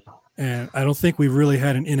 And I don't think we've really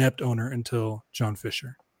had an inept owner until John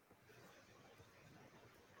Fisher.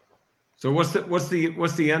 So what's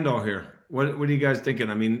the end all here? What are you guys thinking?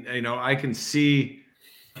 I mean, you know, I can see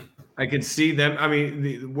them. I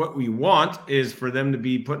mean, what we want is for them to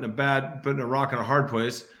be putting a rock in a hard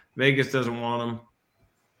place. Vegas doesn't want them,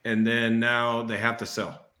 and then now they have to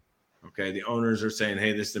sell. Okay, the owners are saying,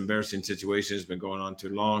 "Hey, this embarrassing situation has been going on too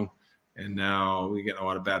long, and now we get a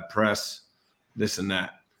lot of bad press, this and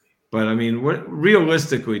that." But I mean,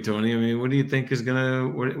 realistically, Tony? I mean, what do you think is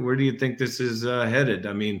where do you think this is headed?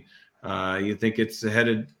 I mean, you think it's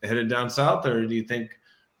headed down south, or do you think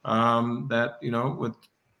that, you know,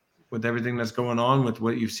 with everything that's going on with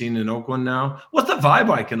what you've seen in Oakland now, what's the vibe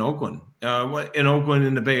like in Oakland?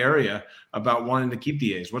 In the Bay Area about wanting to keep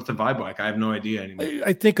the A's? What's the vibe like? I have no idea anymore.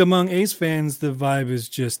 I think among A's fans, the vibe is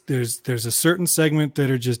just there's a certain segment that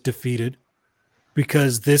are just defeated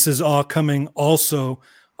because this is all coming also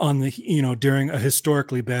on the, you know, during a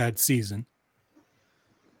historically bad season.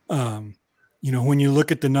 You know, when you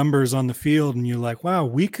look at the numbers on the field and you're like, wow,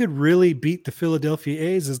 we could really beat the Philadelphia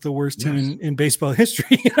A's as the worst team in baseball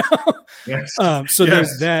history. You know? Yes. So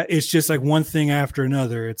there's that. It's just like one thing after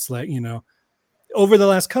another. It's like, you know, over the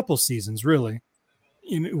last couple seasons, really,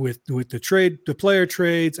 you know, with the player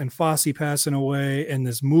trades and Fosse passing away and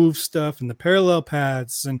this move stuff and the parallel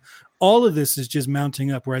paths and all of this is just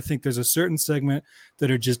mounting up, where I think there's a certain segment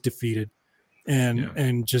that are just defeated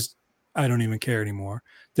and just, I don't even care anymore.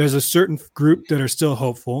 There's a certain group that are still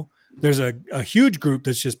hopeful. There's a huge group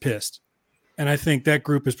that's just pissed. And I think that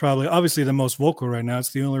group is probably obviously the most vocal right now.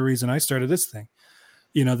 It's the only reason I started this thing.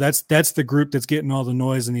 You know, that's the group that's getting all the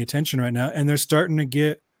noise and the attention right now. And they're starting to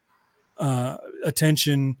get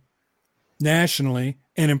attention nationally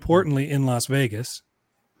and importantly in Las Vegas.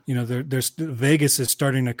 You know, Vegas is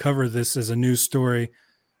starting to cover this as a news story,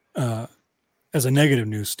 as a negative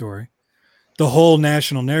news story. The whole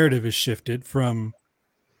national narrative is shifted from,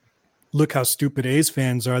 look how stupid A's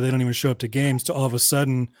fans are, they don't even show up to games, to all of a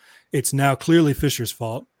sudden it's now clearly Fisher's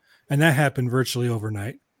fault. And that happened virtually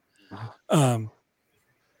overnight. But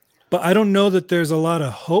I don't know that there's a lot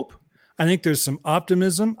of hope. I think there's some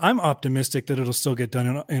optimism. I'm optimistic that it'll still get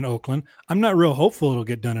done in Oakland. I'm not real hopeful it'll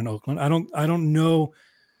get done in Oakland. I don't know.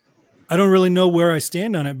 I don't really know where I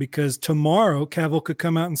stand on it, because tomorrow Cavill could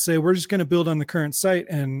come out and say, we're just going to build on the current site.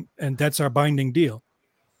 And that's our binding deal,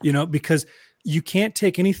 you know, because you can't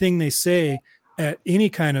take anything they say at any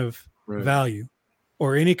kind of value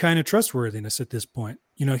or any kind of trustworthiness at this point.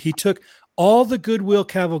 You know, he took all the goodwill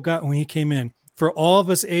Cavill got when he came in, for all of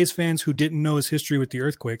us A's fans who didn't know his history with the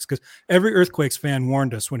Earthquakes, because every Earthquakes fan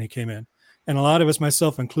warned us when he came in. And a lot of us,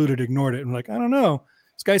 myself included, ignored it. And like, I don't know.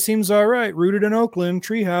 This guy seems all right. Rooted in Oakland,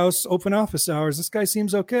 treehouse, open office hours. This guy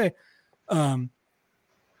seems okay. All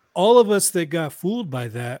of us that got fooled by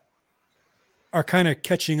that are kind of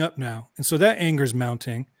catching up now. And so that anger's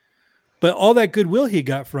mounting. But all that goodwill he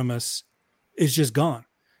got from us is just gone.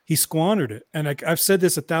 He squandered it. And I've said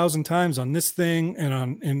this 1,000 times on this thing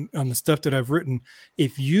and on the stuff that I've written.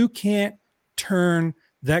 If you can't turn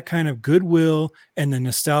that kind of goodwill and the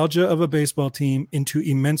nostalgia of a baseball team into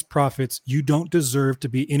immense profits, you don't deserve to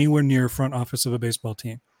be anywhere near front office of a baseball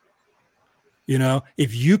team. You know,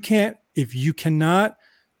 if you cannot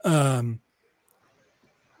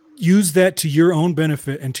use that to your own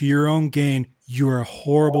benefit and to your own gain, you are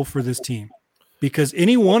horrible for this team. Because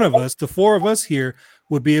any one of us, the four of us here,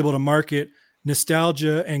 would be able to market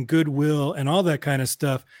nostalgia and goodwill and all that kind of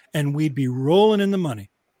stuff, and we'd be rolling in the money.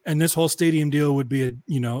 And this whole stadium deal would be a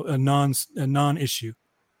non-issue.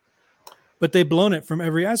 But they've blown it from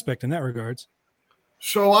every aspect in that regards.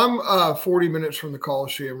 So I'm 40 minutes from the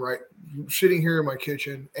Coliseum, right, sitting here in my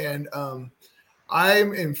kitchen, and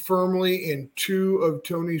I'm firmly in two of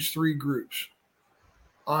Tony's three groups.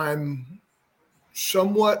 I'm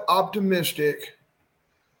somewhat optimistic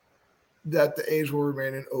that the A's will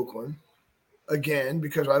remain in Oakland, again,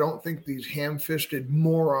 because I don't think these ham-fisted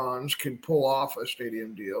morons can pull off a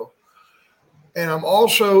stadium deal. And I'm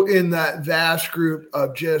also in that vast group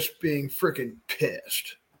of just being freaking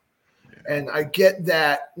pissed. And I get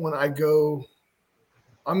that when I go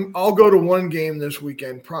 – I'll go to one game this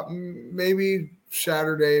weekend, maybe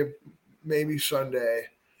Saturday, maybe Sunday.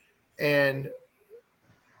 And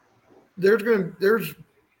there's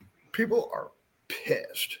people are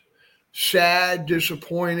pissed, sad,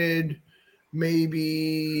 disappointed,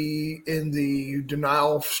 maybe in the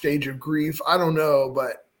denial stage of grief. I don't know,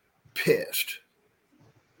 but pissed.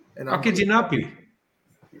 And how could you not be?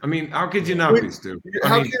 I mean, how could you not be, Stu?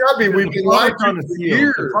 How could you not be? We've been lied to for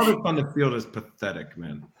years. The product on the field is pathetic,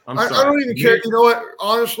 man. I don't even care. You know what?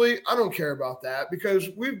 Honestly, I don't care about that because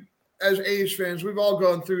as A's fans, we've all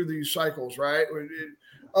gone through these cycles, right?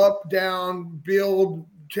 Up, down, build,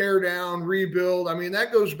 tear down, rebuild. I mean,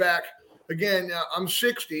 that goes back again. I'm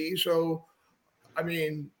 60, so I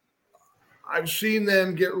mean, I've seen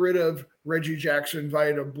them get rid of Reggie Jackson,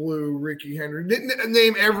 Vida Blue, Ricky Henry.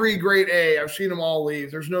 Name every great A. I've seen them all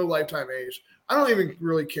leave. There's no lifetime A's. I don't even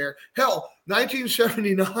really care. Hell,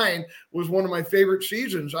 1979 was one of my favorite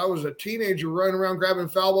seasons. I was a teenager running around grabbing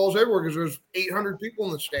foul balls everywhere because there's 800 people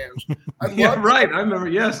in the stands. Yeah, right. I remember.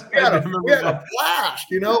 Yes, we had a blast,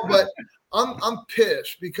 But I'm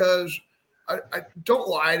pissed because I don't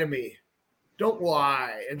lie to me. Don't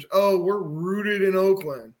lie. And we're rooted in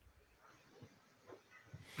Oakland.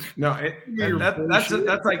 No,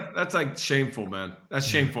 that's like shameful, man. That's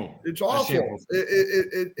shameful. It's awful. Shameful.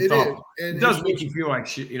 It is. And it does make you feel like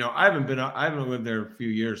shit. I haven't lived there a few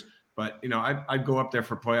years, but I'd go up there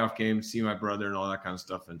for playoff games, see my brother and all that kind of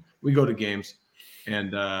stuff, and we go to games.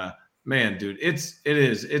 And man, dude, it's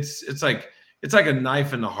like a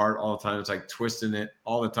knife in the heart all the time. It's like twisting it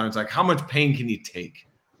all the time. It's like, how much pain can you take,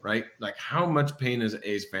 right? Like, how much pain as an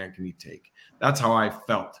A's fan can you take? That's how I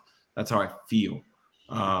felt. That's how I feel.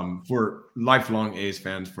 For lifelong A's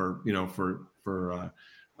fans, for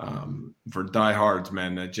diehards,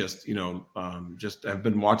 man, that just have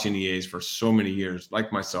been watching the A's for so many years,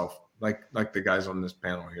 like myself, like the guys on this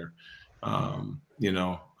panel here,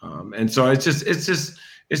 and so it's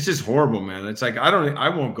just horrible, man. It's like I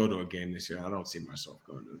won't go to a game this year. I don't see myself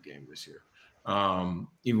going to a game this year,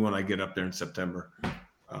 even when I get up there in September.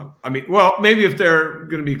 Maybe if they're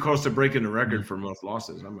going to be close to breaking the record for most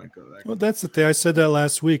losses, I might go to that. Well, that's the thing. I said that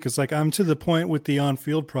last week. It's like I'm to the point with the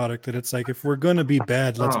on-field product that it's like if we're going to be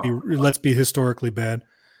bad, let's be historically bad.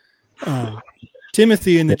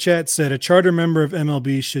 Timothy in the chat said a charter member of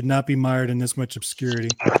MLB should not be mired in this much obscurity.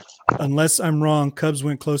 Unless I'm wrong, Cubs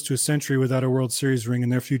went close to a century without a World Series ring,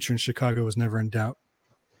 and their future in Chicago was never in doubt.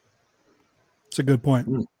 It's a good point.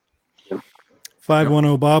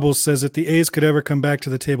 510 Bobbles says if the A's could ever come back to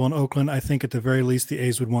the table in Oakland, I think at the very least the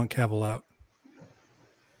A's would want Cavill out.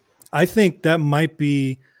 I think that might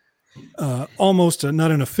be almost not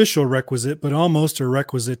an official requisite, but almost a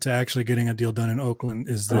requisite to actually getting a deal done in Oakland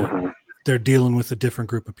is that they're dealing with a different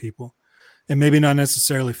group of people. And maybe not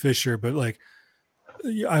necessarily Fisher, but like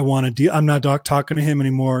I want to deal. I'm not talking to him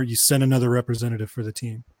anymore. You send another representative for the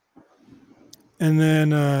team. And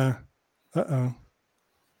then,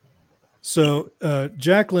 So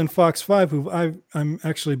Jacqueline Fox 5, who I'm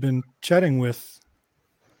actually been chatting with,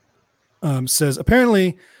 says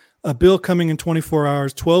apparently a bill coming in 24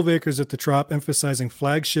 hours, 12 acres at the Trop, emphasizing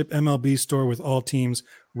flagship MLB store with all teams.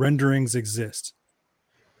 Renderings exist.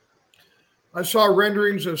 I saw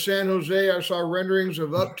renderings of San Jose. I saw renderings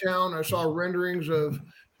of Uptown. I saw renderings of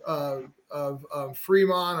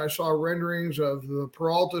Fremont. I saw renderings of the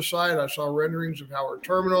Peralta site. I saw renderings of Howard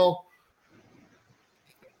Terminal.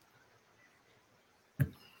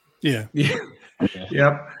 Yeah.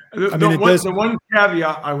 Yep. The one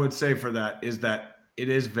caveat I would say for that is that it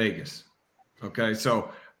is Vegas. Okay.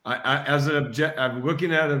 So I'm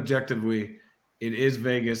looking at it objectively, it is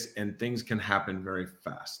Vegas and things can happen very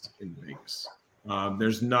fast in Vegas.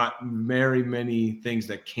 There's not very many things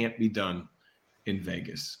that can't be done in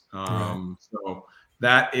Vegas. So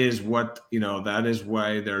that is what, that is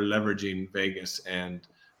why they're leveraging Vegas and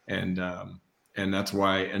that's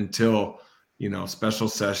why until, special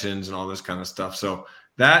sessions and all this kind of stuff. So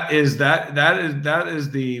that is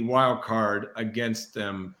the wild card against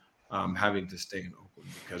them having to stay in Oakland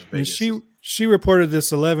because Vegas. She reported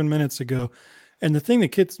this 11 minutes ago, and the thing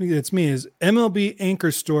that gets me is MLB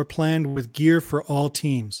anchor store planned with gear for all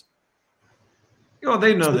teams.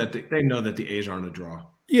 They know that the A's aren't a draw.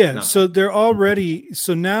 Yeah, so they're already.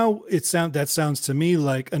 So now that sounds to me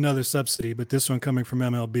like another subsidy, but this one coming from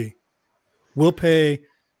MLB. We'll pay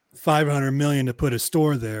 $500 million to put a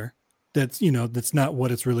store there. That's not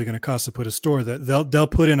what it's really going to cost to put a store. That they'll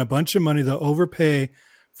put in a bunch of money. They'll overpay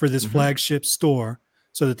for this flagship store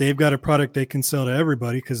so that they've got a product they can sell to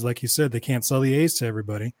everybody. Because, like you said, they can't sell the A's to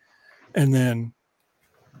everybody, and then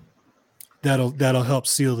that'll help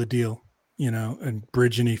seal the deal, and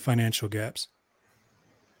bridge any financial gaps.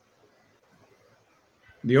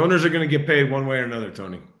 The owners are going to get paid one way or another,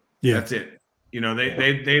 Tony. Yeah, that's it. They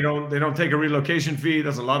don't take a relocation fee.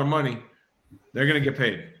 That's a lot of money. They're going to get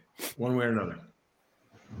paid one way or another.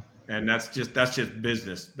 And that's just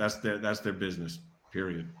business. That's their business,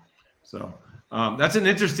 period. So that's an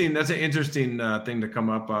interesting thing to come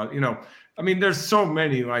up. I mean, there's so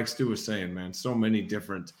many, like Stu was saying, man, so many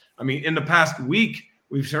different. I mean, in the past week,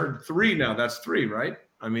 we've heard 3 now. That's 3, right?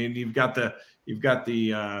 I mean, you've got the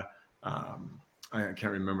I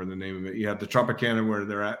can't remember the name of it. You have the Tropicana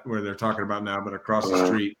where they're talking about now, but across the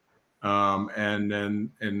street. And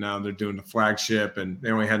now they're doing the flagship, and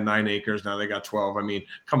they only had 9 acres. Now they got 12. I mean,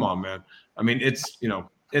 come on, man. I mean, it's a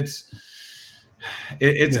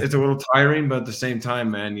little tiring, but at the same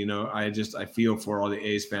time, man, I feel for all the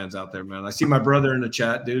A's fans out there, man. I see my brother in the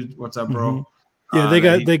chat, dude. What's up, bro? Mm-hmm.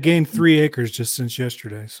 Yeah, they gained 3 acres just since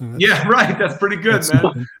yesterday. So right. That's pretty good,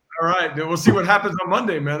 man. All right, we'll see what happens on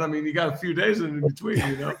Monday, man. I mean, you got a few days in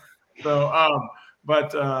between, So,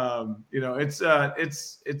 it's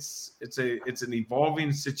an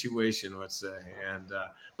evolving situation, let's say, and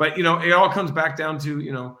but it all comes back down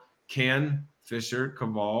to can Fisher,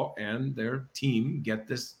 Caval, and their team get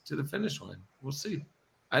this to the finish line? We'll see.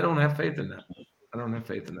 I don't have faith in that.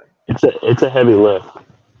 It's a heavy lift.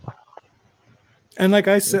 And like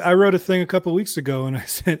I said, I wrote a thing a couple of weeks ago, and I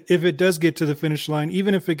said, if it does get to the finish line,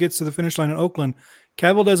 even if it gets to the finish line in Oakland,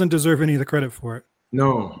 Cavill doesn't deserve any of the credit for it.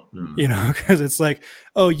 No. Because it's like,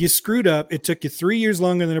 oh, you screwed up. It took you 3 years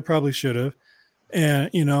longer than it probably should have.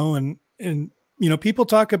 And, people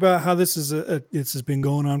talk about how this has been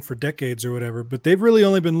going on for decades or whatever, but they've really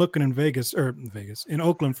only been looking in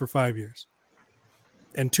Oakland for 5 years.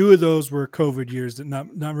 And 2 of those were COVID years that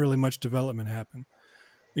not really much development happened.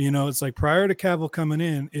 It's like prior to Cavill coming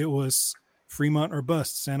in, it was Fremont or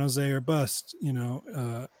bust, San Jose or bust.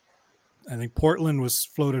 I think Portland was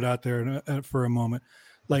floated out there for a moment.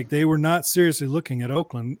 Like they were not seriously looking at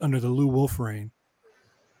Oakland under the Lou Wolf reign.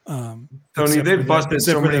 Tony, they've busted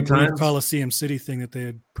so many times. Coliseum City thing that they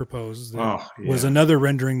had proposed was another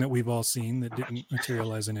rendering that we've all seen that didn't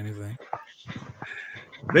materialize in anything.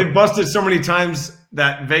 They've busted so many times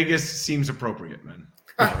that Vegas seems appropriate, man.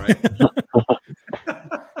 All right.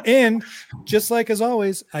 And just like as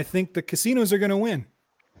always, I think the casinos are going to win.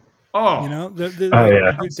 Oh,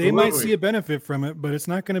 they might see a benefit from it, but it's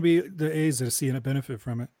not going to be the A's that are seeing a benefit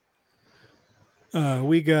from it.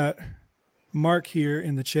 We got Mark here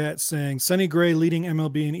in the chat saying Sonny Gray leading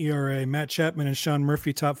MLB in ERA, Matt Chapman and Sean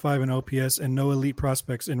Murphy top 5 in OPS, and no elite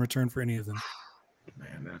prospects in return for any of them.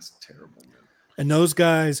 Man, that's terrible, man. And those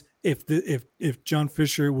guys, if John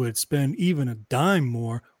Fisher would spend even a dime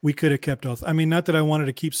more, we could have kept all. I mean, not that I wanted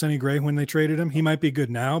to keep Sonny Gray when they traded him. He might be good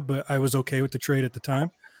now, but I was okay with the trade at the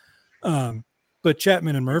time. But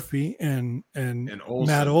Chapman and Murphy and Olsen,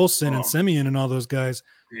 Matt Olson and Semien and all those guys,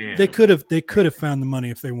 they could have found the money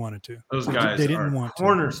if they wanted to. Those guys they didn't want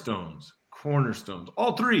cornerstones.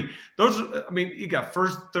 All 3. Those. I mean, you got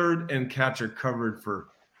first, third, and catcher covered for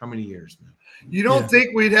how many years, man? You don't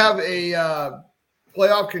think we'd have a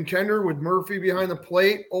playoff contender with Murphy behind the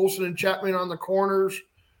plate, Olsen and Chapman on the corners,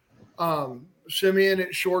 Semien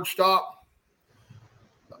at shortstop,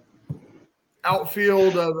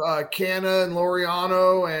 outfield of Canna and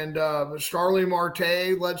Laureano and Starling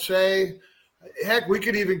Marte, let's say. Heck, we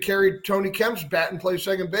could even carry Tony Kemp's bat and play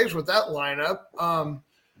second base with that lineup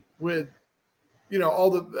with,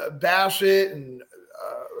 all the Bassett and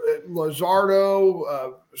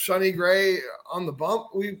Luzardo, Sonny Gray on the bump.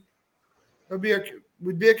 We'd be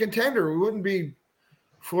a contender. We wouldn't be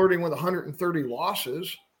flirting with 130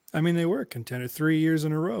 losses. I mean, they were a contender 3 years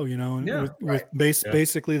in a row, with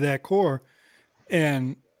basically that core,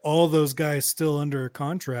 and all those guys still under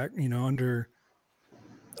contract, under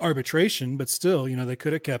arbitration, but still, they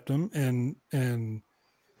could have kept them and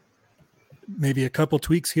maybe a couple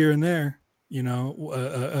tweaks here and there.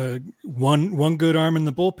 One good arm in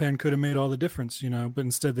the bullpen could have made all the difference, but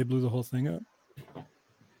instead they blew the whole thing up.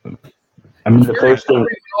 I mean, the first thing,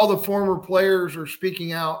 all the former players are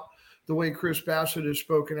speaking out the way Chris Bassett has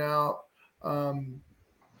spoken out.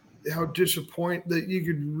 How disappointed that you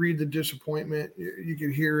could read the disappointment, you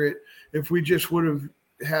could hear it. If we just would have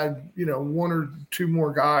had, 1 or 2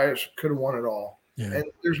 more guys, could have won it all. Yeah. And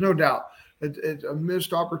there's no doubt it's a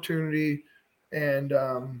missed opportunity, and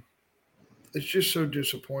it's just so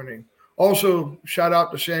disappointing. Also, shout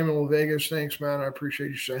out to Samuel Vegas. Thanks, man. I appreciate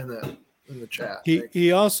you saying that in the chat.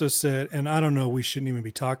 He also said, and I don't know, we shouldn't even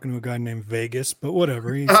be talking to a guy named Vegas, but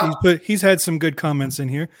whatever. He's had some good comments in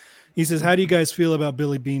here. He says, "How do you guys feel about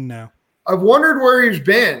Billy Beane now?" I've wondered where he's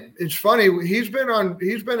been. It's funny. He's been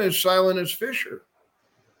as silent as Fisher.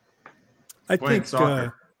 I think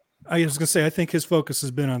I was going to say, I think his focus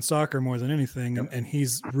has been on soccer more than anything, and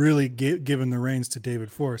he's really given the reins to David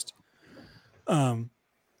Forst.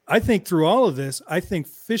 I I think through all of this, I think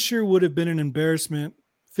Fisher would have been an embarrassment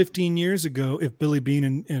 15 years ago if Billy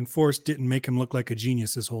Beane and Forrest didn't make him look like a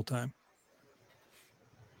genius this whole time.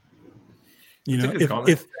 You know,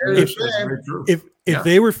 if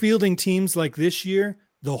they were fielding teams like this year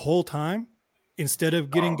the whole time, instead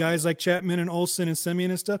of getting guys like Chapman and Olsen and Semien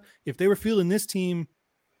and stuff, if they were fielding this team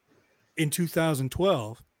in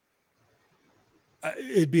 2012,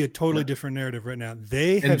 it'd be a totally different narrative right now.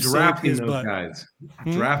 They have drafting those guys.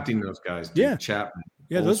 Drafting those guys, dude. Yeah. Chapman.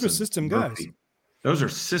 Yeah, Olsen, those were system guys. Those are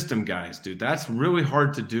system guys, dude. That's really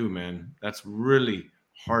hard to do, man. That's really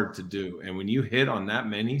hard to do. And when you hit on that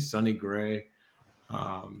many, Sonny Gray,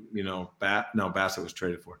 Bassett was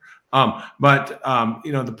traded for.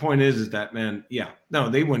 The point is that, man, he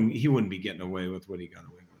wouldn't be getting away with what he got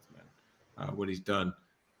away with, man. What he's done.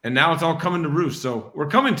 And now it's all coming to roost. So we're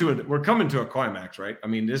coming to a climax, right? I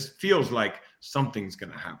mean, this feels like something's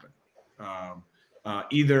going to happen.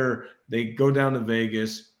 Either they go down to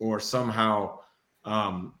Vegas, or somehow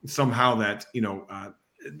that,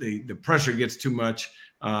 the pressure gets too much.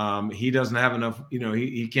 He doesn't have enough,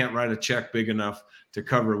 he can't write a check big enough to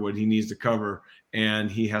cover what he needs to cover, and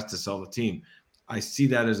he has to sell the team. I see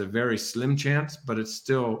that as a very slim chance, but it's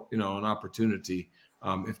still, an opportunity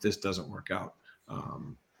if this doesn't work out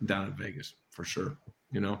down in Vegas, for sure.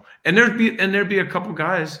 And there'd be a couple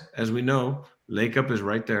guys, as we know, Lakeup is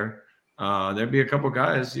right there. There'd be a couple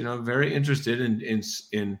guys, very interested in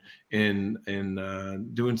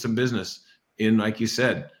doing some business in, like you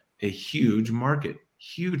said, a huge market,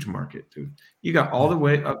 dude. You got all the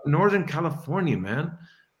way up Northern California, man.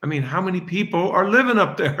 I mean, how many people are living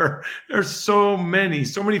up there? There's so many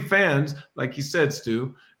fans, like you said,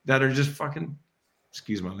 Stu, that are just fucking,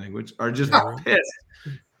 excuse my language, are just pissed,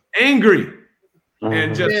 angry.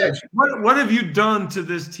 And just, what have you done to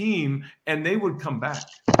this team? And they would come back.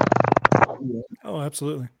 Oh,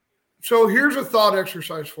 absolutely. So here's a thought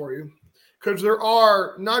exercise for you, because there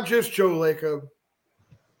are not just Joe Lacob,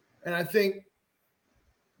 and I think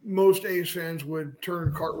most A's fans would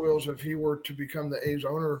turn cartwheels if he were to become the A's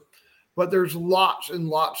owner, but there's lots and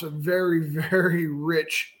lots of very, very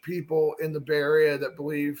rich people in the Bay Area that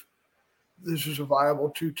believe this is a viable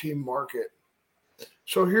two-team market.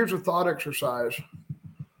 So here's a thought exercise.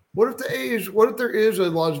 What if there is a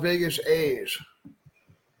Las Vegas A's?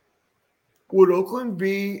 Would Oakland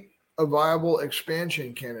be a viable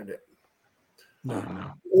expansion candidate?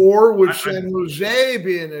 No. Or would San Jose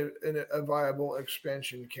be a viable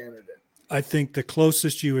expansion candidate? I think the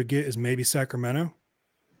closest you would get is maybe Sacramento.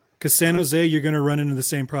 Because San Jose, you're going to run into the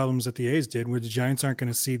same problems that the A's did, where the Giants aren't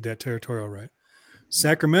going to cede that territorial right.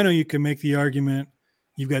 Sacramento, you can make the argument.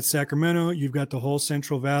 You've got Sacramento. You've got the whole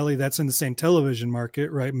Central Valley. That's in the same television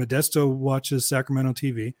market, right? Modesto watches Sacramento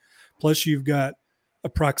TV. Plus, you've got a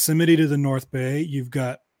proximity to the North Bay. You've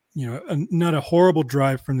got, not a horrible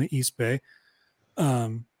drive from the East Bay.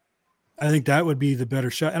 I think that would be the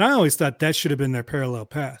better shot. And I always thought that should have been their parallel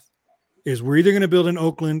path, is we're either going to build in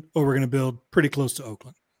Oakland or we're going to build pretty close to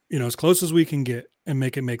Oakland, as close as we can get and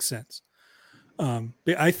make it make sense.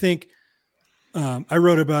 But I think I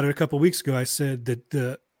wrote about it a couple of weeks ago. I said that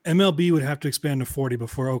the MLB would have to expand to 40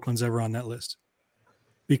 before Oakland's ever on that list,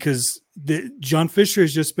 because John Fisher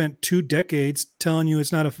has just spent 2 decades telling you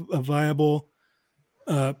it's not a viable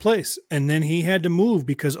place. And then he had to move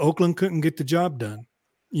because Oakland couldn't get the job done,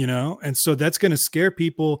 and so that's going to scare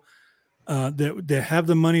people that have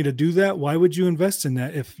the money to do that. Why would you invest in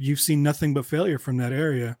that if you've seen nothing but failure from that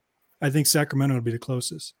area? I think Sacramento would be the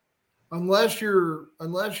closest. Unless you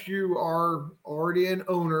are already an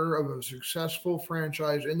owner of a successful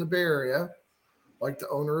franchise in the Bay Area, like the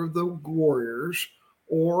owner of the Warriors,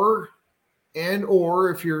 or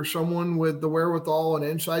if you're someone with the wherewithal and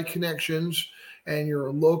inside connections and you're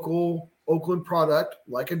a local Oakland product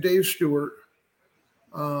like a Dave Stewart,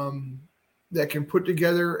 that can put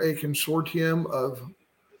together a consortium of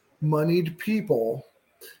moneyed people,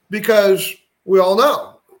 because we all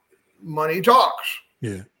know money talks.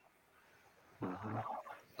 Yeah.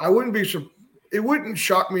 It wouldn't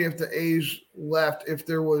shock me if the A's left if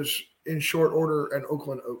there was, in short order, an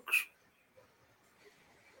Oakland Oaks.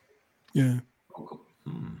 Yeah.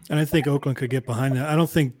 And I think Oakland could get behind that. I don't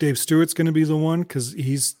think Dave Stewart's going to be the one, because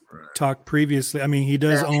he's talked previously. I mean, he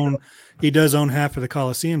does own half of the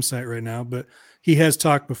Coliseum site right now, but he has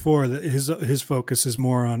talked before that his focus is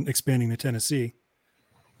more on expanding to Tennessee.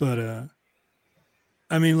 But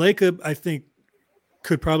I mean, Lacob, I think,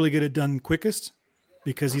 could probably get it done quickest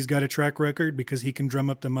because he's got a track record, because he can drum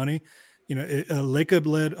up the money. A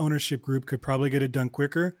Lacob-led ownership group could probably get it done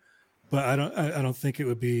quicker, but I don't think it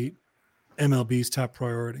would be MLB's top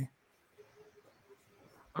priority.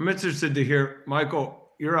 I'm interested to hear, Michael,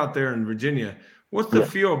 you're out there in Virginia. What's the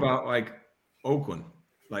feel about like Oakland,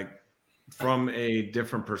 like from a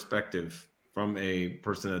different perspective, from a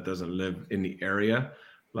person that doesn't live in the area?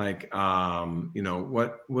 Like,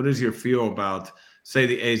 what is your feel about, say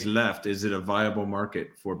the A's left? Is it a viable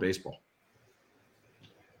market for baseball?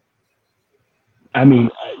 I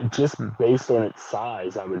mean, just based on its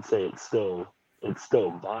size, I would say it's still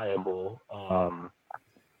viable.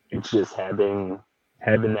 It's just having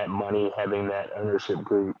that money, having that ownership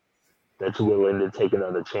group that's willing to take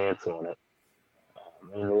another chance on it.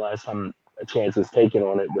 And the last time a chance was taken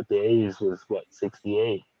on it with the A's was what,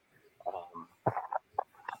 68.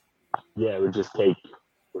 It would just take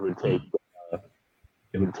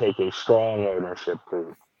a strong ownership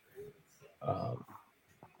group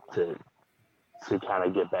to kind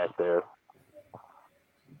of get back there.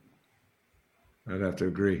 I'd have to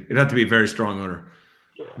agree. It'd have to be a very strong owner.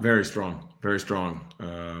 Yeah. Very strong,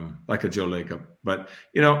 like a Joe Lacob. But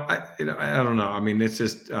I don't know. I mean, it's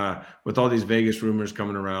just with all these Vegas rumors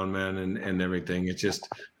coming around, man, and everything. It's just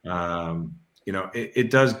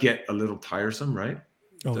it does get a little tiresome, right?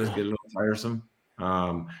 It does get a little tiresome.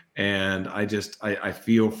 And I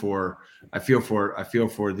feel for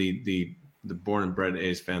the born and bred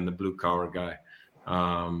A's fan, the blue collar guy,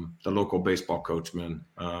 the local baseball coach, man.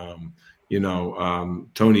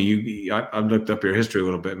 Tony, I've looked up your history a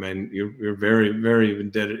little bit, man. You're very, very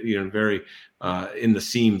indebted, very in the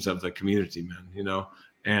seams of the community, man,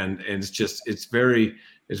 and it's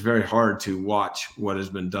very hard to watch what has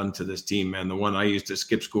been done to this team, man. The one I used to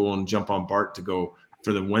skip school and jump on BART to go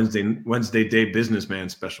for the Wednesday day businessman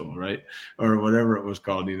special, right? Or whatever it was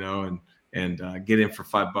called, and get in for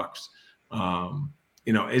 $5.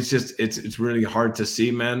 It's really hard to see,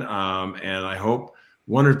 man. And I hope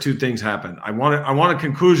one or two things happen. I want a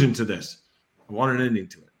conclusion to this. I want an ending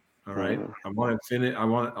to it. All right. I want to finish. I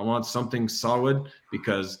want something solid,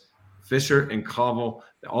 because Fisher and Cobble,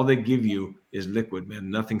 all they give you is liquid, man.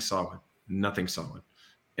 Nothing solid.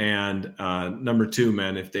 And number two,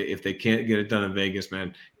 man, if they can't get it done in Vegas,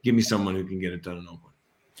 man, give me someone who can get it done in Oakland.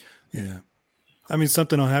 Yeah. I mean,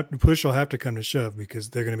 something will have to come to shove, because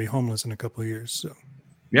they're going to be homeless in a couple of years. So.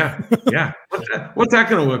 Yeah. What's that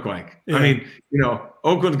going to look like? Yeah. I mean,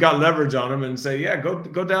 Oakland's got leverage on them and say, yeah, go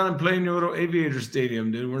down and play in your little Aviator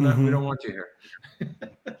Stadium, dude. We don't want you here.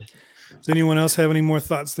 Does anyone else have any more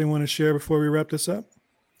thoughts they want to share before we wrap this up?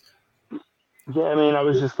 Yeah, I mean, I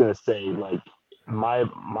was just going to say, like,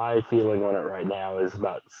 my feeling on it right now is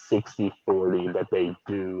about 60-40 that they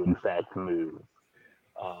do in fact move.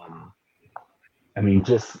 I mean,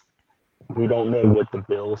 we don't know what the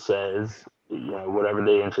bill says. Whatever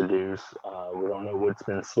they introduce, we don't know what's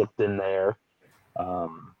been slipped in there. I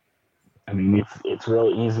mean, it's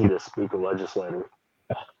real easy to spook a legislator,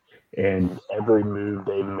 and every move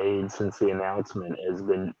they've made since the announcement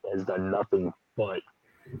has done nothing but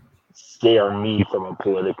scare me from a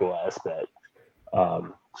political aspect.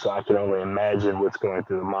 So I can only imagine what's going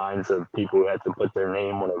through the minds of people who have to put their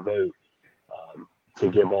name on a vote to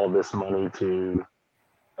give all this money to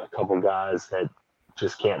a couple guys that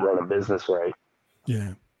just can't run a business right.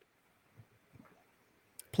 Yeah.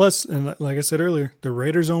 Plus, and like I said earlier, the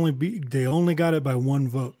Raiders only got it by one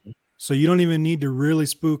vote. So you don't even need to really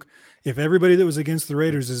spook. If everybody that was against the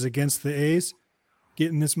Raiders is against the A's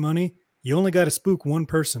getting this money, you only got to spook one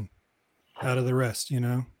person out of the rest, Yep.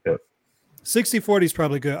 60-40 is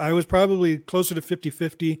probably good. I was probably closer to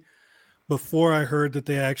 50-50 before I heard that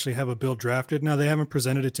they actually have a bill drafted. Now, they haven't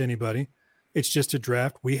presented it to anybody. It's just a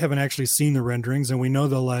draft. We haven't actually seen the renderings, and we know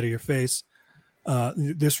they'll lie to your face.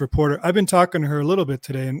 This reporter, I've been talking to her a little bit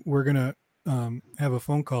today, and we're going to have a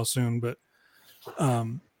phone call soon. But, I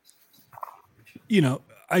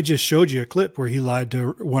just showed you a clip where he lied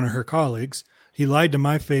to one of her colleagues. He lied to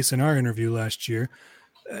my face in our interview last year.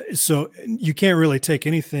 So you can't really take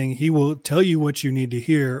anything. He will tell you what you need to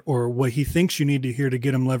hear, or what he thinks you need to hear to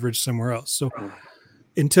get him leverage somewhere else. So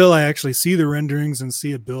until I actually see the renderings and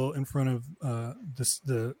see a bill in front of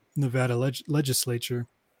the Nevada legislature,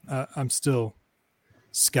 I'm still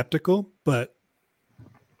skeptical. But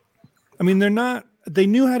I mean, they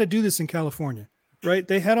knew how to do this in California, right?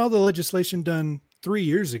 They had all the legislation done 3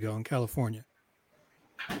 years ago in California.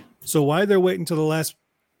 So why they're waiting until the last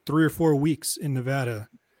 3 or 4 weeks in Nevada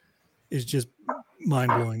is just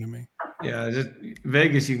mind-blowing to me. Yeah,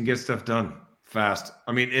 Vegas, you can get stuff done fast.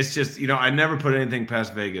 I mean, it's just, I never put anything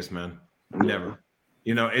past Vegas, man. Never.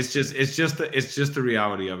 You know, it's just the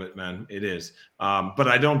reality of it, man. It is. But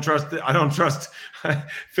I don't trust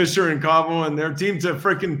Fisher and Cabo and their team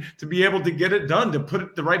to be able to get it done, to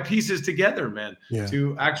put the right pieces together, man,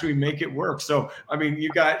 to actually make it work. So, I mean, you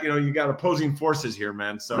got opposing forces here,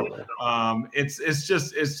 man. So, it's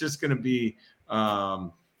just going to be,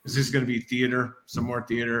 it's just going to be theater, some more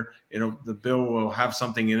theater. The bill will have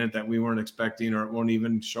something in it that we weren't expecting, or it won't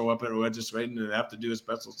even show up at legislating, and have to do a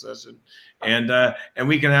special session. And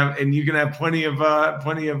you can have plenty of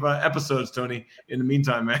episodes, Tony. In the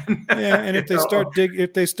meantime, man. Yeah, and if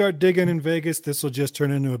they start digging in Vegas, this will just turn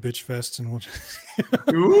into a bitch fest, and we'll just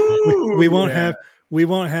we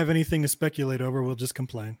won't have anything to speculate over. We'll just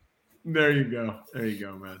complain. There you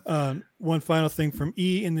go, man. One final thing from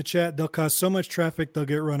E in the chat: they'll cause so much traffic they'll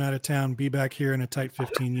get run out of town. Be back here in a tight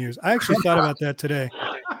 15 years. I actually thought about that today.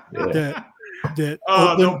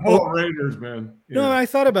 Oakland Raiders, man. Yeah. No, I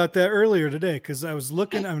thought about that earlier today because I was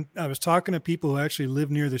talking to people who actually live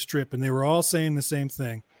near the Strip, and they were all saying the same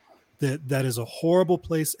thing: that is a horrible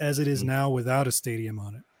place as it is now without a stadium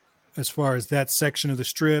on it. As far as that section of the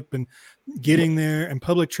Strip and getting there and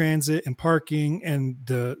public transit and parking and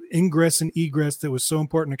the ingress and egress that was so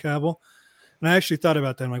important to Cabell. And I actually thought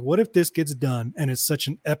about that. I'm like, what if this gets done and it's such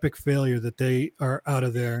an epic failure that they are out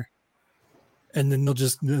of there, and then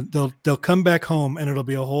they'll come back home and it'll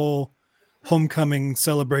be a whole homecoming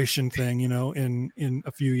celebration thing, in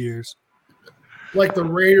a few years. Like the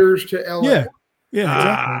Raiders to LA. Yeah,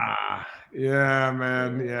 exactly. Yeah,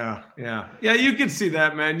 man. Yeah. You could see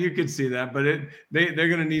that, man. You could see that, but they're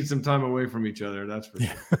going to need some time away from each other. That's for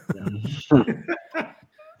sure. Yeah.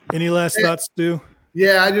 Any last thoughts, Stu?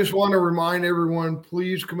 Yeah, I just want to remind everyone,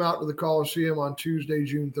 please come out to the Coliseum on Tuesday,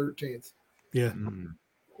 June 13th. Yeah.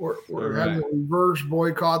 We're having a reverse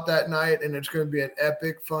boycott that night, and it's going to be an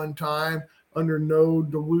epic, fun time. Under no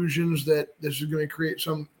delusions that this is going to create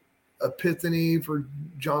some epiphany for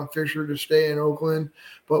John Fisher to stay in Oakland,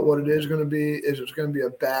 but what it is going to be is it's going to be a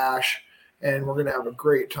bash, and we're going to have a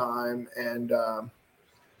great time. And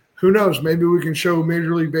who knows, maybe we can show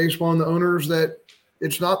Major League Baseball and the owners that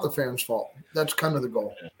it's not the fans' fault. That's kind of the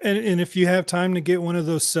goal. And if you have time to get one of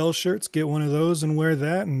those cell shirts, get one of those and wear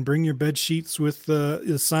that, and bring your bed sheets with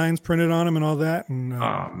the signs printed on them and all that. And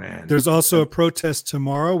oh man, there's also a protest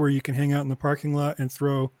tomorrow where you can hang out in the parking lot and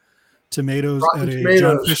throw tomatoes at a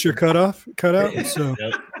John Fisher cutout. So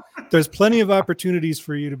there's plenty of opportunities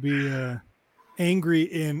for you to be angry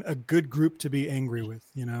in a good group to be angry with,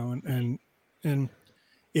 and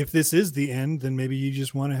if this is the end, then maybe you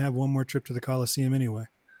just want to have one more trip to the Coliseum anyway.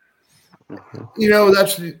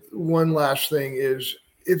 That's the one last thing is,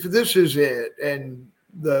 if this is it and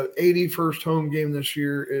the 81st home game this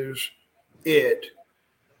year is it,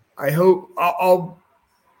 I hope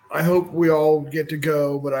we all get to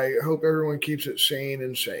go, but I hope everyone keeps it sane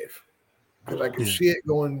and safe, because I can see it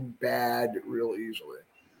going bad real easily.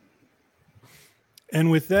 And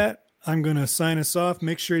with that, I'm going to sign us off.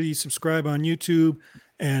 Make sure you subscribe on YouTube,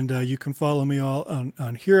 and you can follow me all on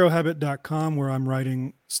herohabit.com, where I'm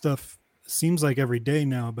writing stuff, seems like every day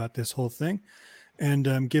now, about this whole thing.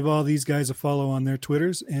 And give all these guys a follow on their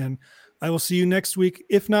Twitters. And I will see you next week,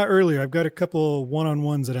 if not earlier. I've got a couple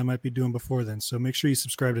one-on-ones that I might be doing before then. So make sure you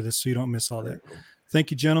subscribe to this so you don't miss all that.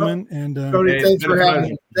 Thank you, gentlemen. And Tony, thanks for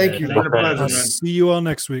having me. Thank you. I'll see you all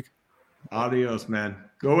next week. Adios, man.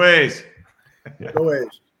 Go A's. Go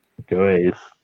A's. Go A's.